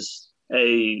and is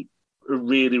a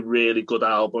really, really good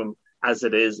album as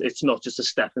it is. It's not just a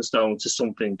stepping stone to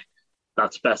something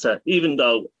that's better, even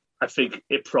though I think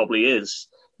it probably is.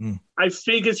 I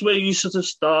think it's where you sort of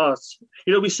start.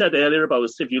 You know, we said earlier about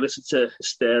if you listen to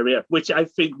Hysteria, which I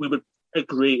think we would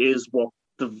agree is what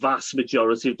the vast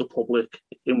majority of the public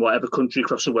in whatever country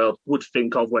across the world would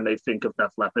think of when they think of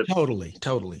Def Leppard.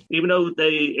 Totally. Even though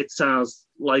it sounds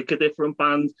like a different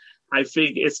band, I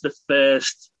think it's the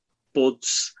first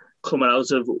buds coming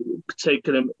out of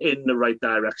taking them in the right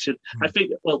direction. I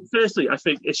think, well, firstly, I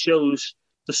think it shows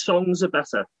the songs are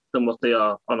better than what they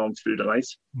are on Through the Night.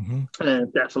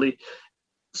 Definitely.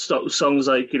 So, songs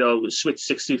like, you know, Switch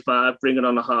 65, Bringing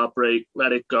on the Heartbreak,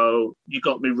 Let It Go, You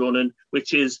Got Me Running,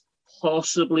 which is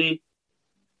possibly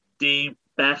the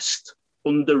best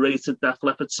underrated Def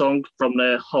Leppard song from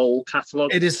their whole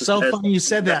catalogue. It is so funny you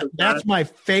said that. That's my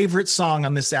favorite song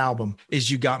on this album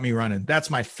is You Got Me Running. That's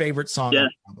my favorite song on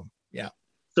the album. Yeah.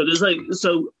 So there's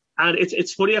and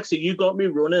it's funny actually, You Got Me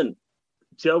Running,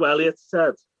 Joe Elliott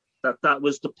said that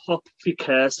was the pop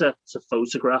precursor to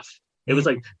Photograph. It was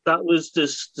like that was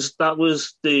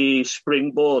the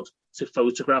springboard to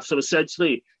Photograph. So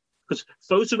essentially, because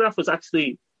Photograph was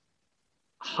actually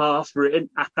half written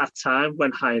at that time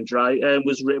when High and Dry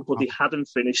was written, but they hadn't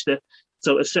finished it.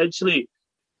 So essentially,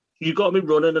 You Got Me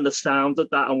Running and the sound of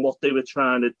that and what they were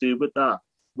trying to do with that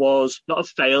was not a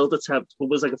failed attempt, but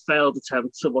was like a failed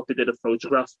attempt to what they did at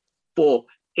Photograph. But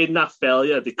in that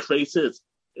failure, they created.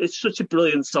 It's such a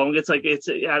brilliant song. And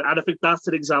I think that's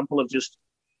an example of just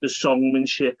the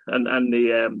songmanship and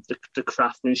the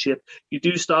craftsmanship. You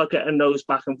do start getting those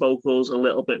backing vocals a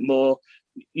little bit more.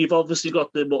 You've obviously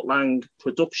got the Mutt Lange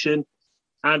production.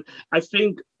 And I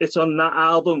think it's on that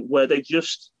album where they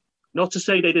just, not to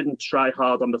say they didn't try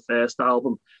hard on the first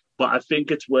album, but I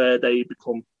think it's where they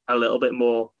become a little bit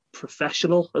more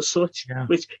professional as such,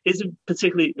 which isn't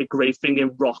particularly a great thing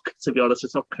in rock, to be honest.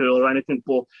 It's not cool or anything,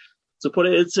 but to put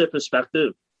it into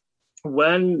perspective,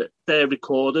 when they're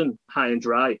recording High and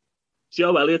Dry,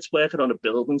 Joe Elliott's working on a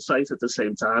building site at the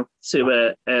same time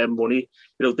to earn money.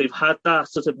 You know, they've had that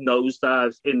sort of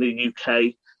nosedive in the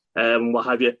UK, what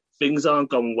have you. Things aren't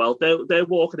going well. They're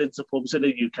walking into pubs in the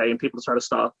UK and people are trying to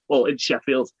start, well, in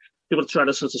Sheffield, people are trying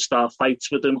to sort of start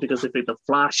fights with them because they think they're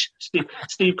Flash.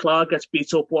 Steve Clark gets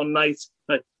beat up one night.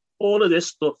 Like, all of this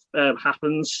stuff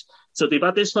happens. So they've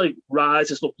had this like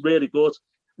rise. It's looked really good.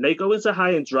 And they go into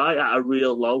High and Dry at a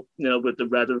real low, you know, with the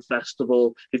Reading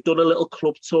Festival. They've done a little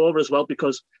club tour as well,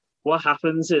 because what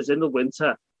happens is in the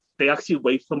winter, they actually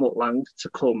wait for Mutt Lange to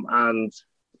come and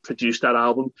produce that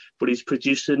album, but he's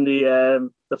producing the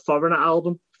Foreigner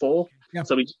album 4. Yeah.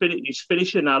 So he's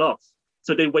finishing that off.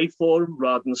 So they wait for him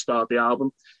rather than start the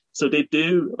album. So they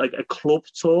do like a club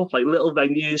tour, like little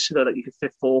venues, you know, that you can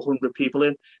fit 400 people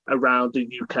in around the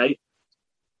UK,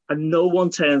 and no one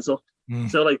turns up.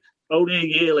 So like, only a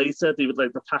year later, they would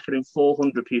like they're packing in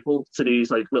 400 people to these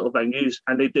like little venues,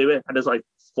 and they do it, and there's like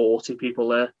 40 people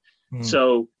there.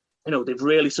 So, you know, they've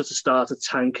really sort of started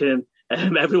tanking.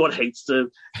 Everyone hates him.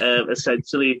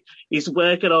 Essentially, he's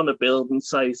working on a building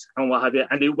site and what have you,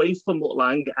 and they wait for Mutt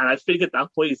Lange. And I think at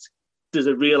that point, there's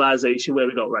a realization where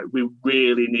we go, right, we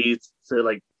really need to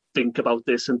like think about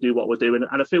this and do what we're doing.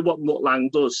 And I think what Mutt Lange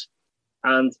does,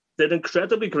 and they're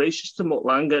incredibly gracious to Mutt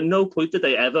Lange. At no point did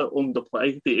they ever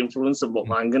underplay the influence of Mutt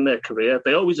Lange in their career.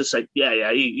 They always just say,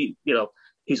 he, you know,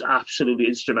 he's absolutely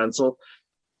instrumental.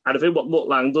 And I think what Mutt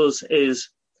Lange does is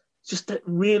just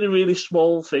really, really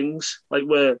small things, like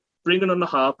where Bringing on the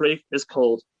Heartbreak is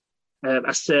called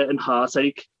A Certain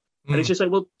Heartache. And it's just like,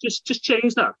 well, just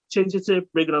change that. Change it to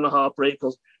Bringing on the Heartbreak.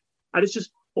 And it's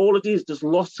just all of these, there's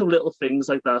lots of little things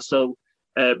like that. So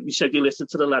You said you listened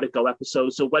to the Let It Go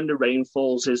episode. So When the Rain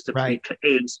Falls is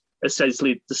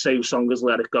essentially the same song as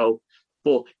Let It Go.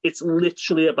 But it's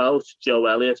literally about Joe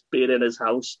Elliott being in his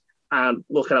house and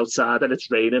looking outside and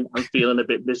it's raining and feeling a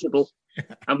bit miserable.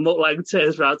 And Mutt Lange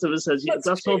turns around to him and says,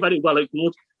 that's all very well and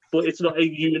good, but it's not a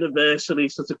universally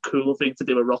such a cool thing to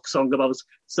do a rock song about.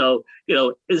 So,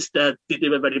 instead they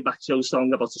do a very macho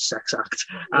song about a sex act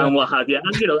and what have you.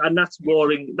 And, and that's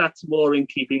more in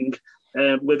keeping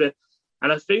with it.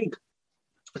 And I think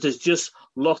there's just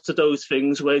lots of those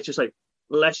things where it's just like,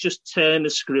 let's just turn the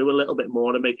screw a little bit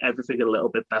more and make everything a little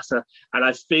bit better. And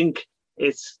I think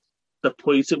it's the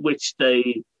point at which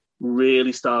they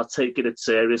really start taking it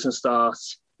serious and start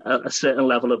a certain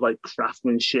level of like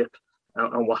craftsmanship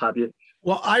and what have you.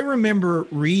 Well, I remember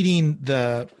reading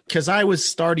because I was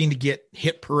starting to get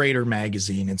Hit Parader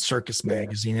magazine and Circus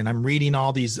magazine, and I'm reading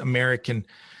all these American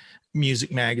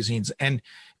music magazines. And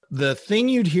the thing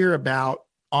you'd hear about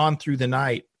On Through the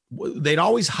Night, they'd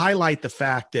always highlight the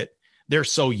fact that they're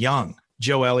so young.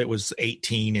 Joe Elliott was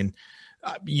 18 and,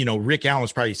 Rick Allen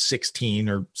was probably 16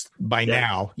 or by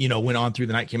now, when On Through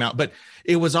the Night came out. But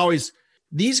it was always,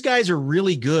 these guys are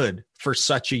really good for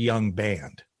such a young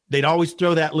band. They'd always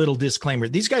throw that little disclaimer.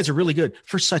 These guys are really good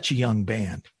for such a young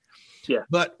band. Yeah.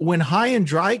 But when High and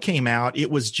Dry came out, it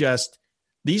was just,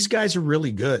 these guys are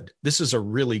really good. This is a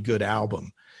really good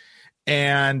album.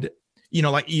 And,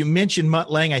 like you mentioned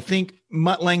Mutt Lange, I think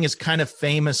Mutt Lange is kind of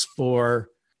famous for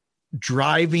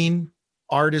driving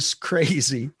artists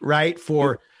crazy, right?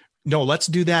 No, let's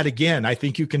do that again. I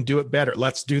think you can do it better.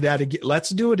 Let's do that again. Let's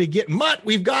do it again. Mutt,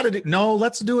 we've got it. No,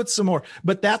 let's do it some more.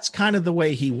 But that's kind of the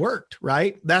way he worked,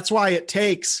 right? That's why it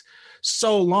takes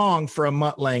so long for a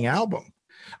Mutt Lange album.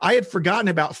 I had forgotten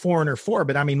about Foreigner 4,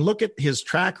 but I mean, look at his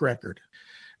track record.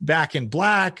 Back in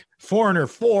Black, Foreigner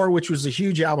 4, which was a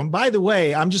huge album. By the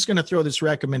way, I'm just going to throw this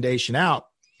recommendation out.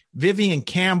 Vivian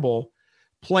Campbell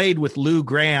played with Lou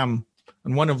Gramm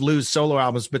on one of Lou's solo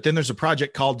albums, but then there's a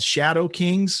project called Shadow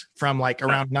Kings from like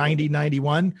around 90,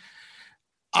 91.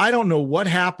 I don't know what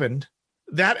happened.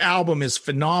 That album is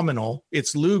phenomenal.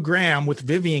 It's Lou Gramm with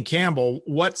Vivian Campbell.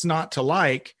 What's not to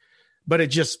like? But it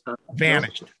just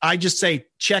vanished. I just say,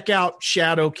 check out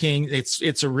Shadow King.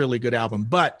 It's a really good album.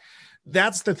 But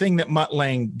that's the thing that Mutt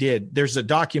Lange did. There's a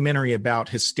documentary about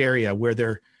Hysteria where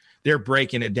they're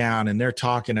breaking it down and they're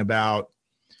talking about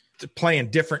playing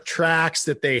different tracks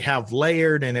that they have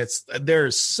layered, and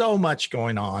there's so much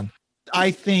going on.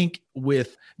 I think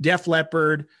with Def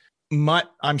Leppard,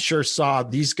 Mutt, I'm sure saw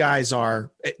these guys are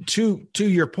to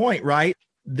your point, right?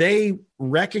 They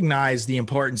recognize the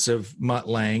importance of Mutt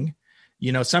Lange.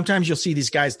 Sometimes you'll see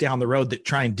these guys down the road that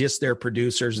try and diss their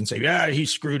producers and say, yeah, he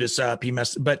screwed us up. He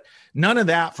messed, but none of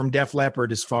that from Def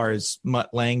Leppard as far as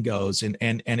Mutt Lange goes. And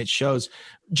it shows.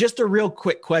 Just a real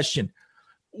quick question.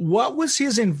 What was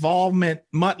his involvement,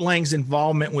 Mutt Lange's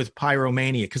involvement with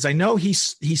Pyromania? Because I know he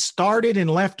started and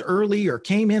left early or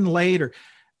came in late. Or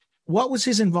what was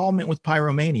his involvement with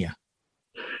Pyromania?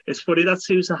 It's funny, that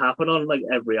seems to happen on like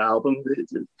every album.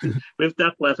 With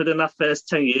Def Leppard in that first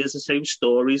 10 years, the same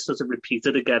stories sort of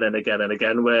repeated again and again and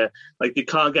again, where like they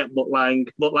can't get Mutt Lange.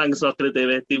 Mutt Lange's not going to do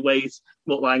it. They wait.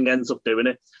 Mutt Lange ends up doing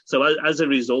it. So as a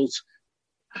result,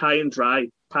 High and Dry,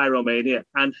 Pyromania,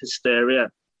 and Hysteria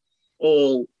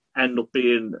all end up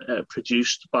being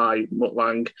produced by Mutt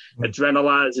Lange.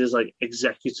 Adrenalize is like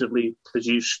executively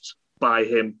produced by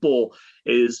him, but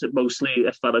is mostly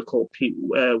a fellow called Pete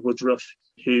Woodruff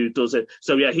who does it.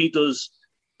 So yeah, he does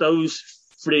those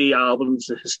 3 albums,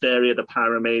 the Hysteria, the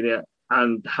Pyromania,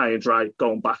 and High and Dry,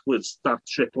 going backwards, that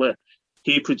triplet.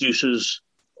 He produces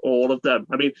all of them.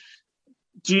 I mean,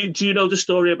 do you know the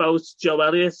story about Joe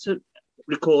Elliott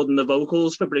recording the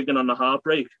vocals for Bringing on the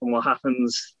Heartbreak and what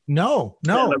happens? No.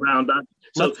 Around that.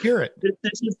 So let's hear it.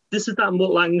 This is that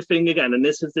Mutt Lange thing again, and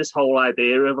this is this whole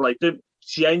idea of like they're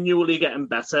genuinely getting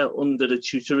better under the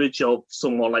tutorage of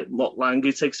someone like Mutt Lange,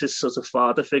 who takes this sort of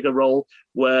father figure role,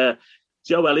 where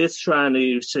Joe Elliott's trying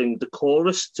to sing the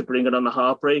chorus to Bringing on the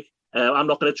Heartbreak. I'm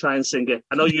not going to try and sing it.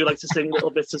 I know you like to sing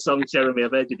little bits of songs, Jeremy.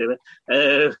 I've heard you do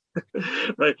it.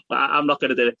 Right, but I'm not going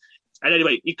to do it. And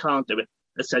anyway, he can't do it.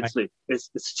 Essentially,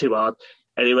 it's too hard.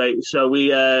 Anyway, so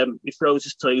he throws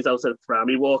his toys out of the pram.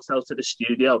 He walks out to the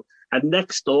studio, and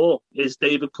next door is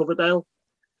David Coverdale.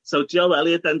 So Joe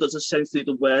Elliott then does essentially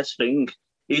the worst thing.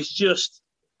 He's just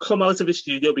come out of his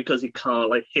studio because he can't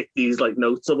like hit these like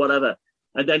notes or whatever,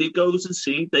 and then he goes and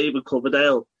see David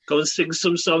Coverdale go and sing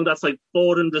some song that's like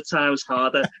 400 times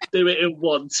harder, do it in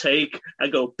one take,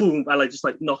 and go boom, and like just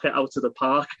like knock it out of the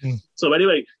park. So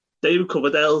anyway, David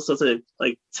Coverdale sort of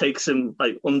like takes him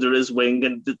like under his wing,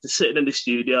 and they're sitting in the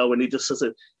studio, and he just sort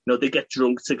of, they get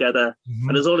drunk together. Mm-hmm.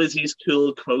 And there's always these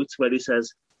cool quotes where he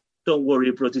says, "Don't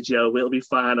worry, brother Joe, we'll be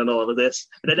fine," and all of this.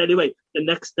 And then anyway, the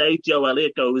next day, Joe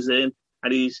Elliott goes in,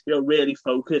 and he's really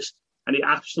focused, and he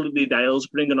absolutely nails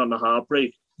Bringing on the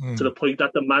Heartbreak to the point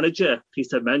that the manager,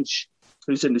 Peter Mensch,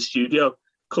 who's in the studio,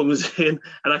 comes in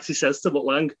and actually says to Mutt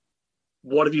Lange,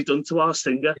 "What have you done to our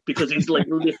singer?" Because he's like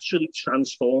literally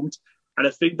transformed. And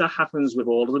I think that happens with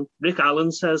all of them. Rick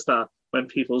Allen says that when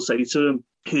people say to him,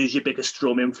 "Who's your biggest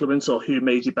drum influence?" or "Who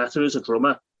made you better as a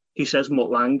drummer?" he says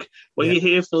Mutt Lange. When you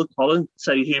hear Phil Collins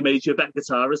say, "Who made you a better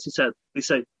guitarist?" he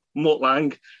say Mutt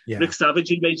Lange. Yeah. Rick Savage,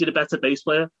 "Who made you the better bass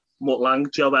player?" Mutt Lange.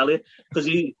 Joe Elliott, because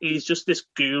he's just this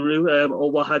guru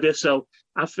or what have you. So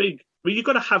I think you've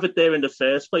got to have it there in the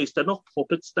first place. They're not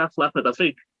puppets, Def Leppard. I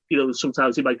think,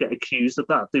 sometimes you might get accused of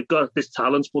that. They've got this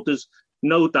talent, but there's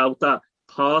no doubt that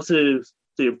part of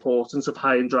the importance of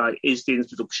High and Dry is the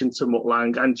introduction to Mutt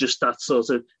Lange and just that sort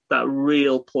of, that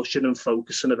real pushing and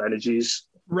focusing of energies.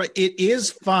 Right. It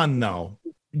is fun, though.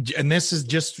 And this is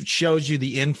just shows you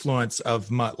the influence of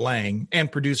Mutt Lange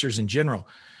and producers in general.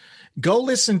 Go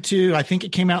listen to, I think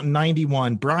it came out in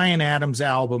 91, Bryan Adams'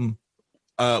 album,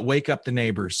 Wake Up the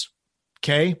Neighbors.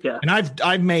 Okay. Yeah. And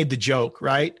I've made the joke,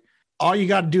 right? All you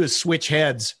got to do is switch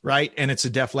heads, right? And it's a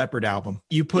Def Leppard album.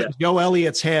 You put Joe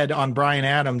Elliott's head on Bryan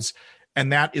Adams,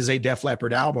 and that is a Def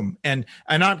Leppard album. And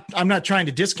I'm not trying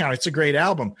to discount it. It's a great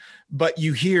album, but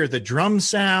you hear the drum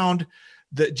sound,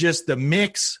 just the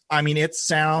mix. I mean, it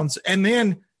sounds, and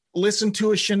then listen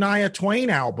to a Shania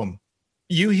Twain album.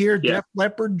 You hear Def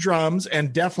Leppard drums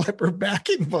and Def Leppard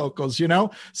backing vocals,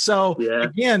 So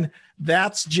again,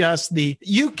 that's just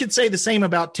you could say the same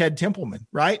about Ted Templeman,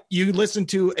 right? You listen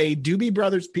to a Doobie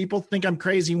Brothers, people think I'm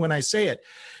crazy when I say it.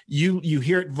 You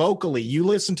hear it vocally. You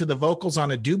listen to the vocals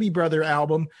on a Doobie Brother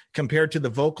album compared to the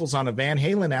vocals on a Van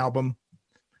Halen album.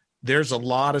 There's a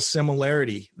lot of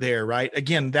similarity there, right?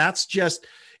 Again, that's just,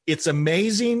 it's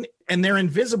amazing, and they're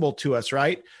invisible to us,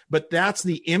 right? But that's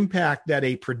the impact that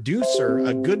a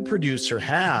good producer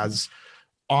has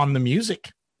on the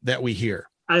music that we hear.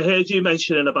 I heard you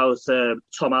mentioning about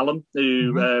Tom Allen,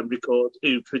 who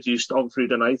produced On Through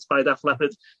the Night by Def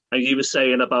Leppard, and you were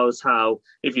saying about how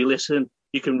if you listen,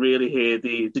 you can really hear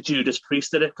the Judas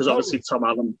Priest in it, because obviously Tom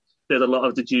Allen did a lot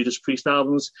of the Judas Priest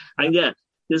albums, and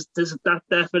there's that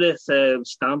definite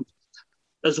stamp.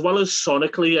 As well as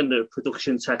sonically and the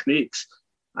production techniques,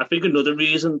 I think another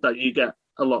reason that you get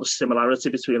a lot of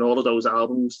similarity between all of those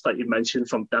albums that you mentioned,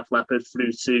 from Def Leppard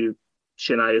through to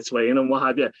Shania Twain and what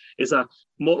have you, is that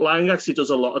Mutt Lange actually does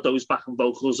a lot of those backing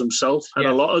vocals himself. And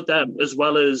a lot of them, as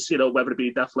well as, whether it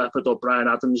be Def Leppard or Bryan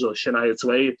Adams or Shania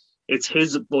Twain, it's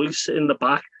his voice in the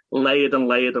back, layered and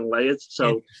layered and layered.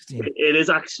 So it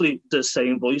is actually the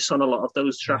same voice on a lot of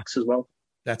those tracks as well.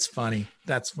 That's funny.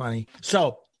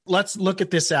 So let's look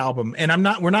at this album, and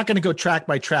we're not going to go track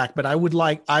by track, but I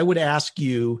would ask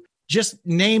you, just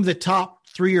name the top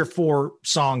 3 or 4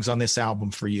 songs on this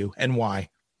album for you and why.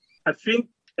 I think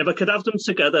if I could have them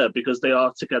together, because they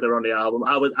are together on the album,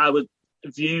 I would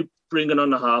view Bringing on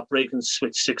the Heartbreak and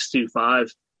Switch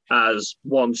 625 as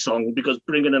one song, because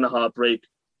Bringing on the Heartbreak,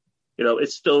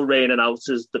 it's still raining out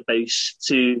as the bass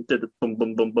to the bum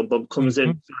bum bum bum bum comes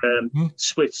in,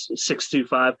 Switch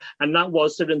 625, and that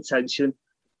was their intention.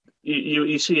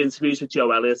 You see interviews with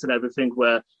Joe Elliott and everything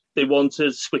where they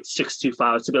wanted Switch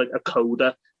 625 to be like a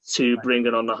coda to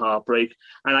Bringing on the Heartbreak.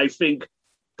 And I think,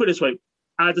 put it this way,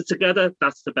 either together,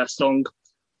 that's the best song,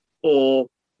 or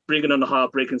Bringing on the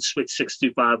Heartbreak and Switch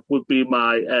 625 would be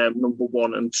my number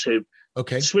 1 and 2.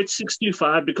 Okay. Switch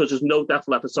 625, because there's no Def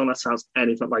Leppard song that sounds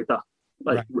anything like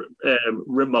that,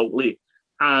 remotely.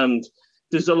 And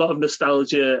there's a lot of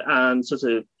nostalgia and sort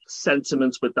of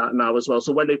sentiments with that now as well.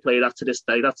 So when they play that to this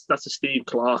day, that's a Steve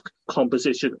Clark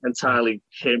composition, entirely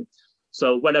him.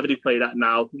 So whenever they play that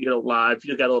now, live,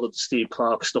 you get all of the Steve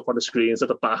Clark stuff on the screens at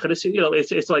the back, and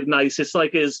it's like nice. It's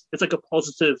like a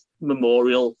positive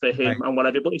memorial for him and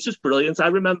whatever. But it's just brilliant. I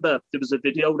remember there was a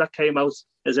video that came out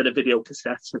as in a video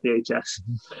cassette for VHS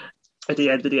at the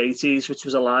end of the 80s, which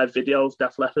was a live video of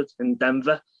Def Leppard in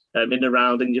Denver, in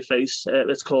Around in Your Face,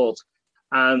 it's called.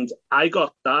 And I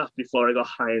got that before I got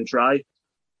High and Dry.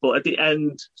 But at the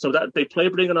end, so that they play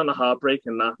Bringing on the Heartbreak,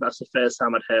 and that's the first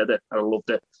time I'd heard it, and I loved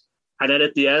it. And then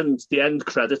at the end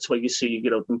credits where you see,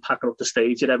 them packing up the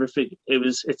stage and everything,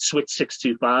 it's Switch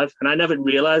 625. And I never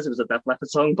realized it was a Def Leppard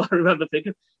song, but I remember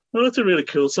thinking, oh, that's a really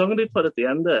cool song, and they put at the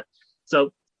end there.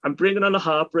 So, and Bringing on the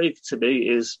Heartbreak to me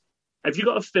is, if you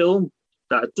got a film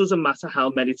that it doesn't matter how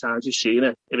many times you've seen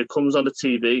it, if it comes on the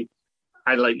TV,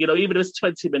 And like, you know, even if it's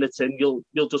 20 minutes in,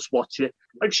 you'll just watch it.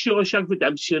 Like Shawshank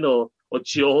Redemption or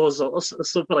Jaws or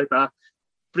something like that.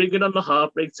 Bringing on the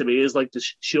Heartbreak to me is like the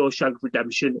Shawshank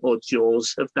Redemption or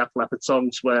Jaws of Def Leppard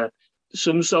songs, where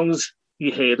some songs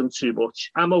you hear them too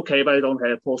much. I'm okay if I don't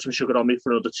hear Pour Some Sugar on Me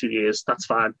for another 2 years. That's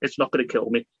fine. It's not going to kill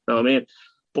me. You know what I mean?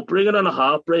 But Bringing on the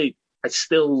Heartbreak, I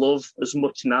still love as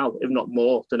much now, if not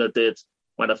more, than I did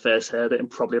when I first heard it in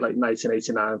probably like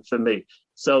 1989 for me.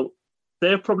 So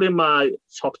they're probably my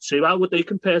top two. How would they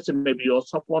compare to maybe your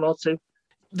top one or two?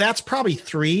 That's probably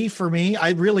three for me.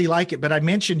 I really like it, but I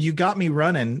mentioned You Got Me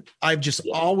Running. I've just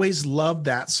always loved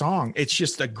that song. It's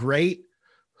just a great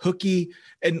hooky.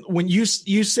 And when you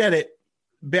said it,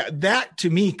 that to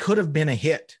me could have been a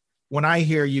hit. When I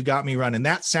hear You Got Me Running,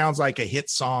 that sounds like a hit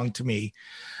song to me.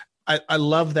 I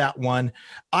love that one.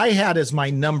 I had as my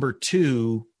number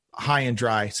two High and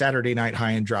Dry. Saturday Night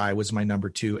High and Dry was my number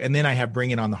two. And then I have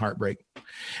Bringing on the Heartbreak.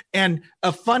 And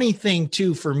a funny thing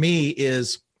too for me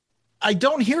is I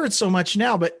don't hear it so much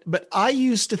now, but I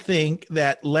used to think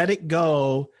that Let It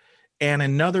Go and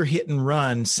Another Hit and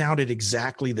Run sounded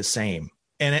exactly the same.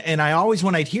 And I always,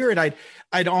 when I'd hear it,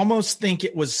 I'd almost think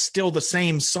it was still the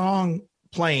same song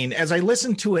playing. As I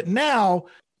listen to it now,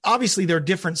 obviously they're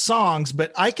different songs,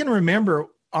 but I can remember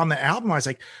on the album, I was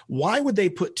like, why would they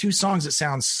put two songs that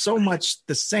sound so much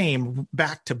the same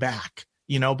back to back?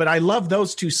 You know, but I love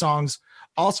those two songs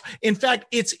also. In fact,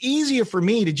 it's easier for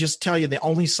me to just tell you the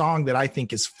only song that I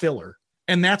think is filler,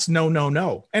 and that's No, No,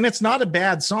 No. And it's not a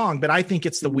bad song, but I think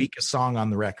it's the weakest song on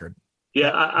the record.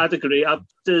 Yeah, I'd agree.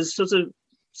 There's sort of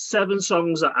 7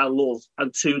 songs that I love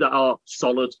and 2 that are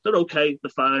solid. They're okay, they're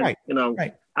fine, right, you know.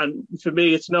 Right. And for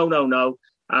me, it's No, No, No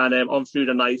and On Through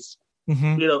the Night.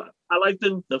 Mm-hmm. You know, I like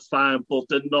them, they're fine, but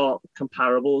they're not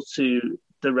comparable to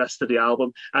the rest of the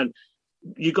album. And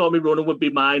You Got Me Running would be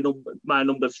my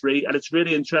number 3. And it's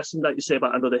really interesting that you say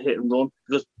about Another Hit and Run,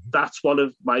 because that's one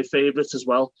of my favourites as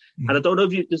well. Mm-hmm. And I don't know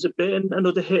if there's a bit in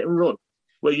Another Hit and Run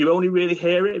where you only really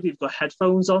hear it if you've got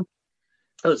headphones on.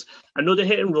 Because Another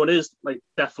Hit and Run is like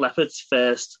Def Leppard's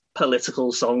first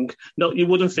political song. No, you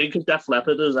wouldn't think of Def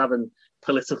Leppard as having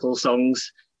political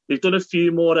songs. They've done a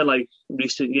few more in like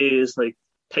recent years, like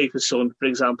Paper Sun, for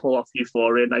example, off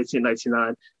Euphoria in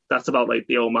 1999. That's about like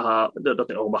the Omar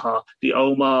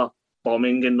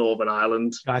bombing in Northern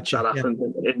Ireland. Gotcha, that happened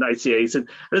in 98. And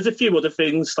there's a few other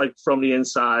things like From the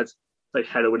Inside, like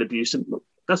heroin abuse. And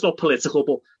that's not political,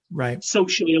 but right,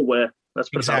 socially aware. Let's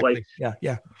put it that way.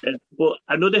 Yeah. But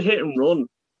Another Hit and Run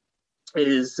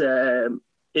is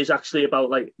actually about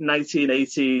like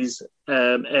 1980s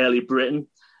early Britain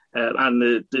and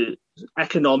the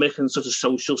economic and sort of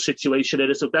social situation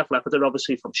in it. So Def Leppard are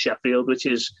obviously from Sheffield, which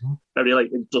is very like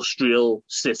industrial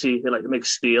city. They like to make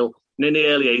steel. And in the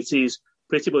early 80s,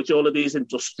 pretty much all of these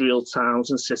industrial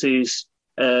towns and cities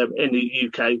in the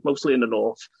UK, mostly in the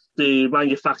north, the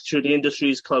manufacturing, the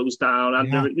industries closed down, and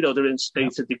they're in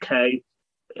state of decay,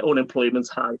 unemployment's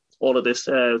high, all of this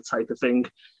type of thing.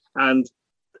 And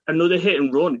Another Hit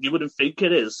and Run, you wouldn't think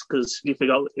it is, because you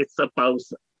think, oh, it's about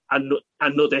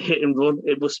another hit and run,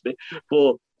 it must be.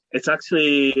 But it's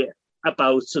actually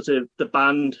about sort of the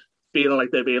band feeling like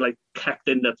they're being like kept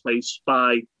in their place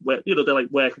by, they're like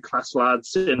working class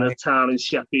lads in a town in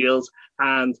Sheffield,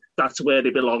 and that's where they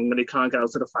belong, and they can't get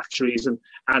out to the factories, and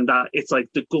that it's like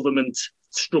the government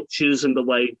structures and the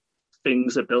way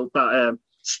things are built that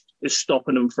is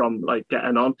stopping them from like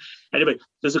getting on. Anyway,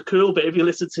 there's a cool bit if you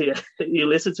listen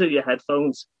to your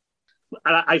headphones.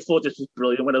 And I thought this was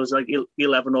brilliant when I was like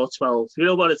 11 or 12. You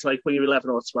know what it's like when you're 11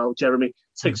 or 12, Jeremy? It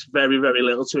takes very, very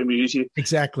little to amuse you.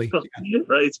 Exactly.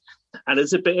 Right. And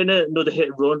there's a bit in Another Hit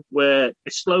and Run where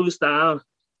it slows down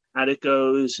and it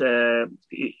goes,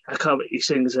 he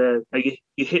sings, you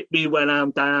hit me when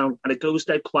I'm down, and it goes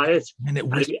dead quiet. And then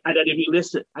if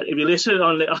you listen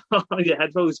on your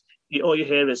headphones, all you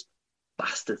hear is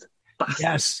bastard.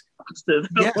 Yes.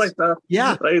 Yes. Like that.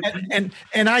 Yeah. Right?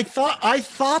 And I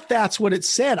thought that's what it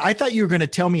said. I thought you were going to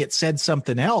tell me it said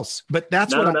something else, but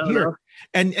that's what I hear. No.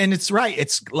 And it's right.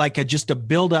 It's like just a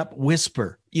build up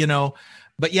whisper,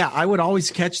 but yeah, I would always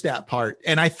catch that part.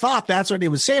 And I thought that's what it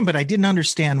was saying, but I didn't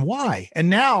understand why. And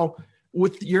now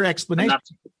with your explanation,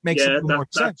 makes it more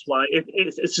sense. That's why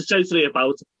it's essentially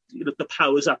about the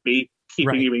powers that be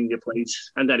keeping you in your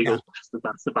place, and then he goes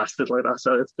bastard like that.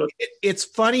 So it's good. It's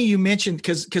funny you mentioned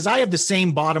because I have the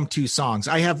same bottom two songs.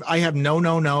 I have No,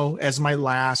 No, No as my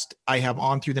last. I have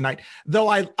On Through the Night. Though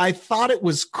I thought it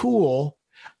was cool.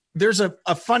 There's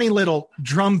a funny little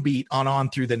drum beat on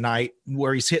Through the Night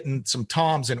where he's hitting some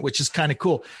toms in it, which is kind of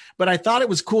cool. But I thought it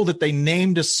was cool that they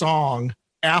named a song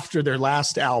after their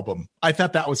last album. I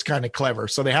thought that was kind of clever.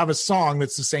 So they have a song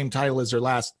that's the same title as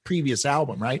their previous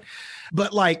album, right?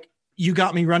 But like You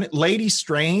Got Me Running, Lady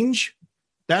Strange,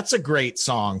 that's a great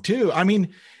song too. I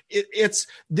mean,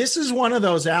 this is one of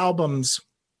those albums.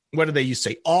 What do they used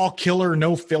to say? All killer,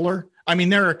 no filler. I mean,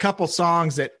 there are a couple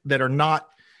songs that are not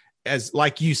as,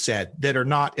 like you said, that are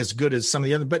not as good as some of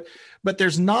the other, but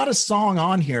there's not a song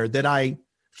on here that I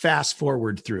fast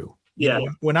forward through. Yeah. You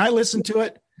know, when I listen to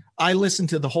it, I listen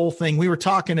to the whole thing. We were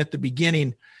talking at the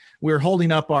beginning, we were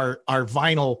holding up our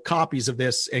vinyl copies of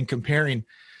this and comparing.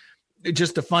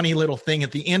 Just a funny little thing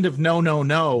at the end of No, No,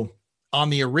 No on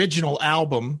the original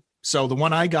album. So the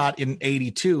one I got in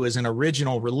 82 is an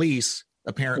original release,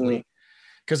 apparently.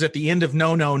 Because at the end of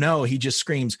No, No, No, he just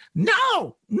screams,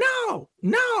 no, no,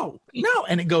 no, no.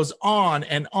 And it goes on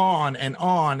and on and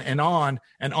on and on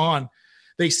and on.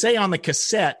 They say on the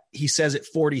cassette, he says it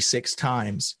 46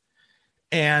 times.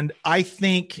 And I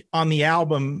think on the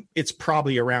album, it's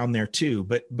probably around there too.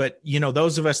 But you know,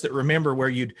 those of us that remember where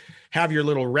you'd have your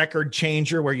little record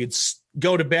changer where you'd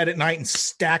go to bed at night and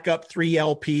stack up 3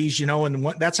 LPs, you know, and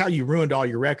that's how you ruined all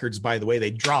your records, by the way.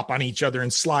 They drop on each other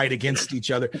and slide against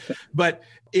each other. But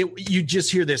you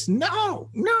just hear this, no,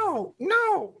 no,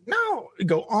 no, no,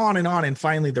 go on. And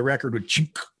finally the record would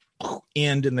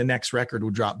end and the next record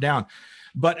would drop down.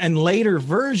 But in later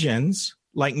versions,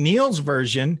 like Neil's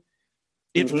version,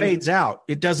 it fades out.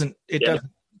 It doesn't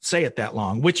say it that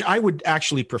long, which I would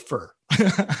actually prefer.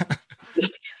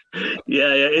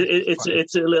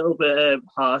 It's a little bit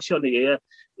harsh on the ear.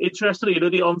 Interestingly, you know,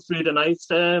 the On Through the Night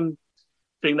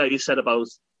thing that you said about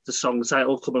the song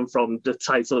title coming from the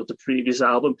title of the previous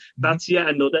album, that's yet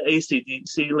another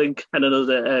AC/DC link and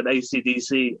another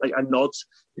AC/DC, like a nod,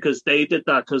 because they did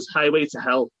that because Highway to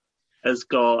Hell has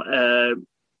got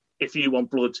If You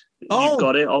Want Blood, You've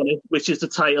Got It on it, which is the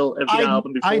title of the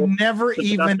album before. That's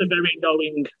a very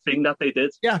knowing thing that they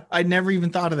did. Yeah, I never even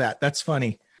thought of that. That's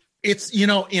funny. It's, you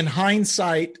know, in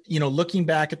hindsight, you know, looking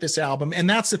back at this album, and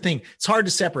that's the thing, it's hard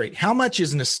to separate how much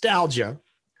is nostalgia,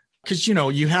 because, you know,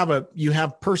 you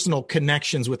have personal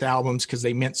connections with albums because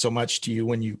they meant so much to you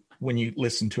when you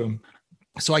listen to them.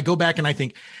 So I go back and I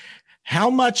think,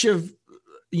 how much of,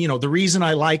 you know, the reason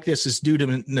I like this is due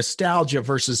to nostalgia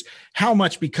versus how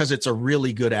much because it's a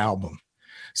really good album.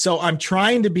 So I'm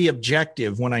trying to be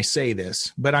objective when I say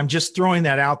this, but I'm just throwing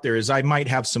that out there as I might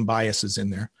have some biases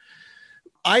in there.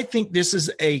 I think this is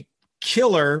a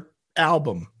killer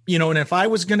album, you know, and if I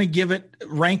was going to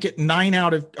rank it 9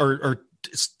 out of or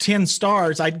 10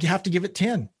 stars, I'd have to give it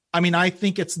 10. I mean, I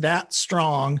think it's that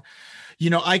strong.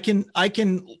 You know, I can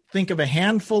think of a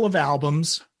handful of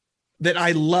albums that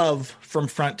I love from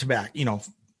front to back, you know,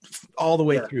 all the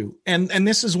way through. And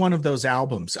this is one of those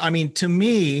albums. I mean, to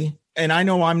me, and I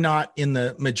know I'm not in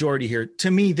the majority here, to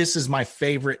me, this is my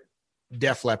favorite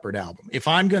Def Leppard album. If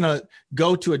I'm going to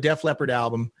go to a Def Leppard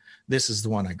album, this is the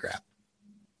one I grab.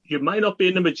 You might not be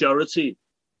in the majority,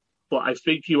 but I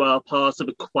think you are part of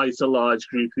quite a large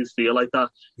group who feel like that.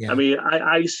 Yeah. I mean,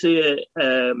 I see it,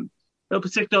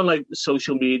 particularly on like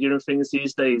social media and things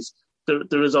these days.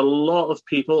 There is a lot of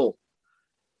people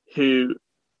who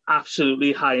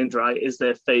absolutely High and Dry is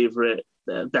their favorite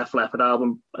Def Leppard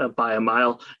album by a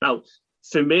mile. Now,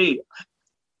 for me,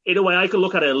 in a way, I can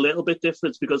look at it a little bit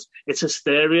different because it's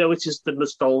Hysteria, which is the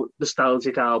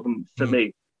nostalgic album for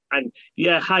me. And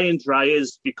yeah, High and Dry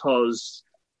is because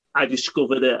I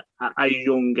discovered it at a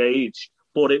young age,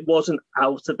 but it wasn't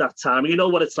out at that time. You know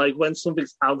what it's like when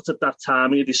something's out at that time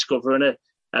and you're discovering it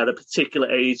at a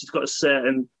particular age. It's got a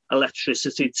certain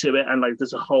electricity to it, and like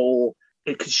there's a whole,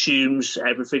 it consumes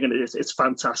everything, and it's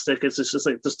fantastic. It's just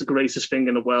like just the greatest thing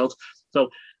in the world. So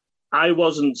I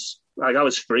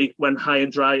was free when High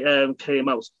and Dry came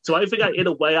out. So I think in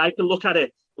a way I can look at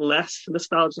it less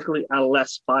nostalgically and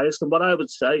less biased. And what I would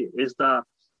say is that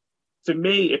for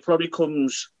me, it probably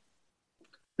comes,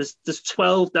 there's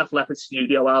 12 Def Leppard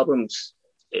studio albums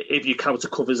if you count a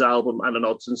covers album and an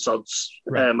odds and sods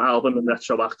album and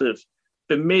retroactive.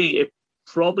 For me, it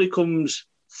probably comes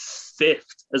 5th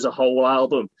as a whole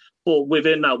album. But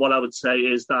within that, what I would say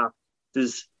is that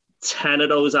there's 10 of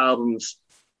those albums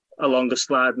along the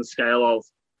sliding scale of,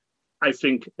 I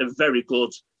think, are very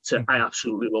good to I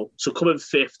absolutely love. So coming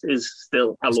 5th is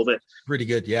still, I love it. Pretty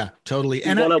good, yeah, totally.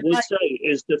 And what I would say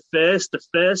is the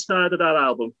first side of that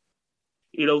album,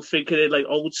 you know, thinking in like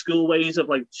old school ways of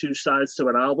like 2 sides to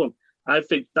an album, I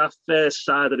think that first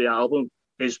side of the album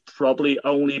is probably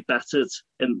only bettered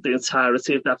in the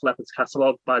entirety of Def Leppard's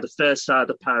catalogue by the first side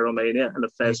of Pyromania and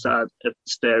the first side of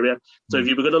Hysteria. So if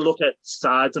you were going to look at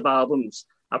sides of albums,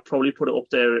 I'd probably put it up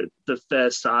there, the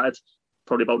first side.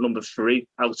 probably about number 3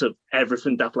 out of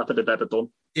everything Def Leppard had ever done.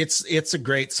 It's a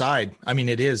great side. I mean,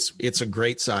 it's a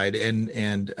great side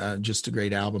and just a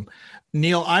great album.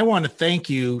 Neil, I want to thank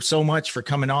you so much for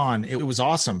coming on. It was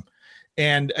awesome.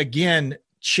 And again,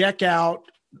 check out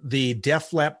the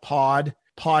Def Leppard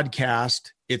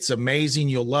podcast. It's amazing.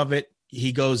 You'll love it.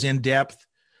 He goes in depth,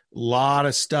 a lot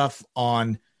of stuff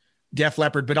on Def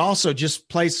Leppard, but also just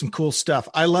play some cool stuff.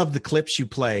 I love the clips you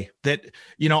play that,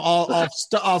 you know,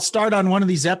 I'll start on one of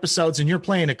these episodes and you're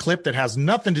playing a clip that has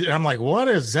nothing to do. I'm like, what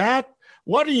is that?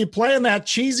 What are you playing that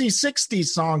cheesy 60s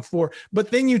song for?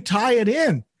 But then you tie it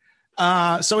in.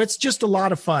 So it's just a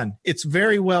lot of fun. It's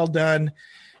very well done.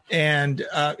 And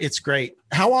it's great.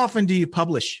 How often do you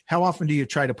publish? How often do you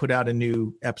try to put out a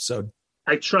new episode?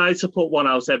 I try to put one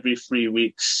out every 3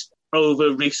 weeks.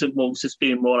 Over recent months, it's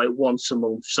been more like once a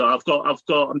month. So I'm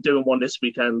doing one this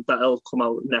weekend that'll come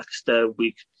out next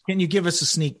week. Can you give us a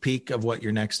sneak peek of what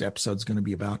your next episode's going to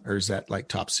be about? Or is that like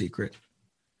top secret?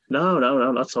 No,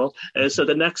 that's all. So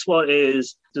the next one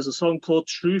is, there's a song called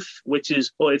Truth,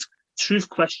 it's Truth ?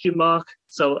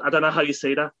 So I don't know how you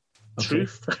say that. Okay.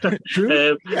 Truth.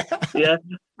 Truth? Yeah.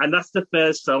 And that's the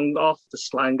first song off the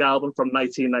Slang album from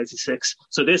 1996.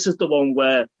 So this is the one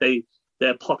where their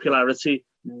popularity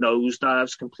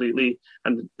nosedives completely,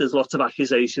 and there's lots of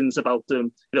accusations about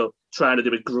them, trying to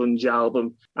do a grunge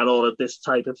album and all of this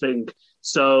type of thing.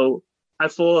 So I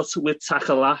thought we'd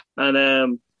tackle that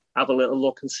and have a little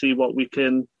look and see what we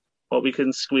can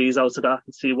squeeze out of that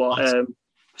and see what awesome.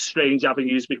 Strange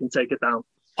avenues we can take it down.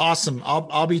 Awesome.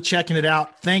 I'll be checking it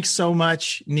out. Thanks so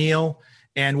much, Neil.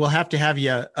 And we'll have to have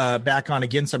you back on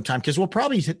again sometime, because we'll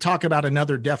probably talk about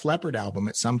another Def Leppard album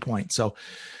at some point. So,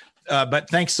 but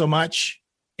thanks so much.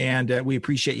 And we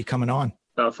appreciate you coming on.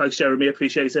 Thanks, Jeremy.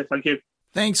 Appreciate it. Thank you.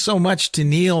 Thanks so much to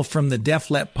Neil from the Def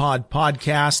Leppard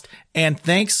podcast. And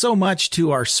thanks so much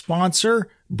to our sponsor,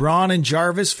 Braun and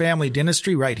Jarvis Family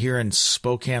Dentistry, right here in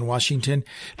Spokane, Washington.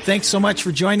 Thanks so much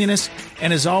for joining us.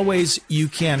 And as always, you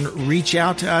can reach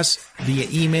out to us via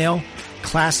email,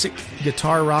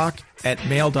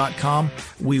 classicguitarrock@mail.com.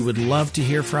 We would love to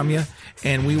hear from you.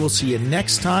 And we will see you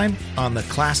next time on the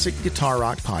Classic Guitar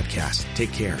Rock podcast.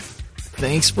 Take care.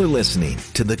 Thanks for listening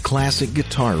to the Classic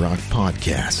Guitar Rock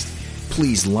podcast.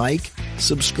 Please like,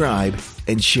 subscribe,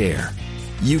 and share.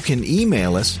 You can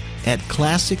email us at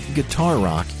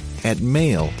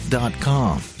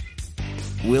classicguitarrock@mail.com.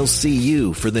 We'll see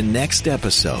you for the next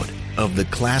episode of the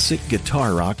Classic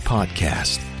Guitar Rock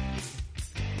podcast.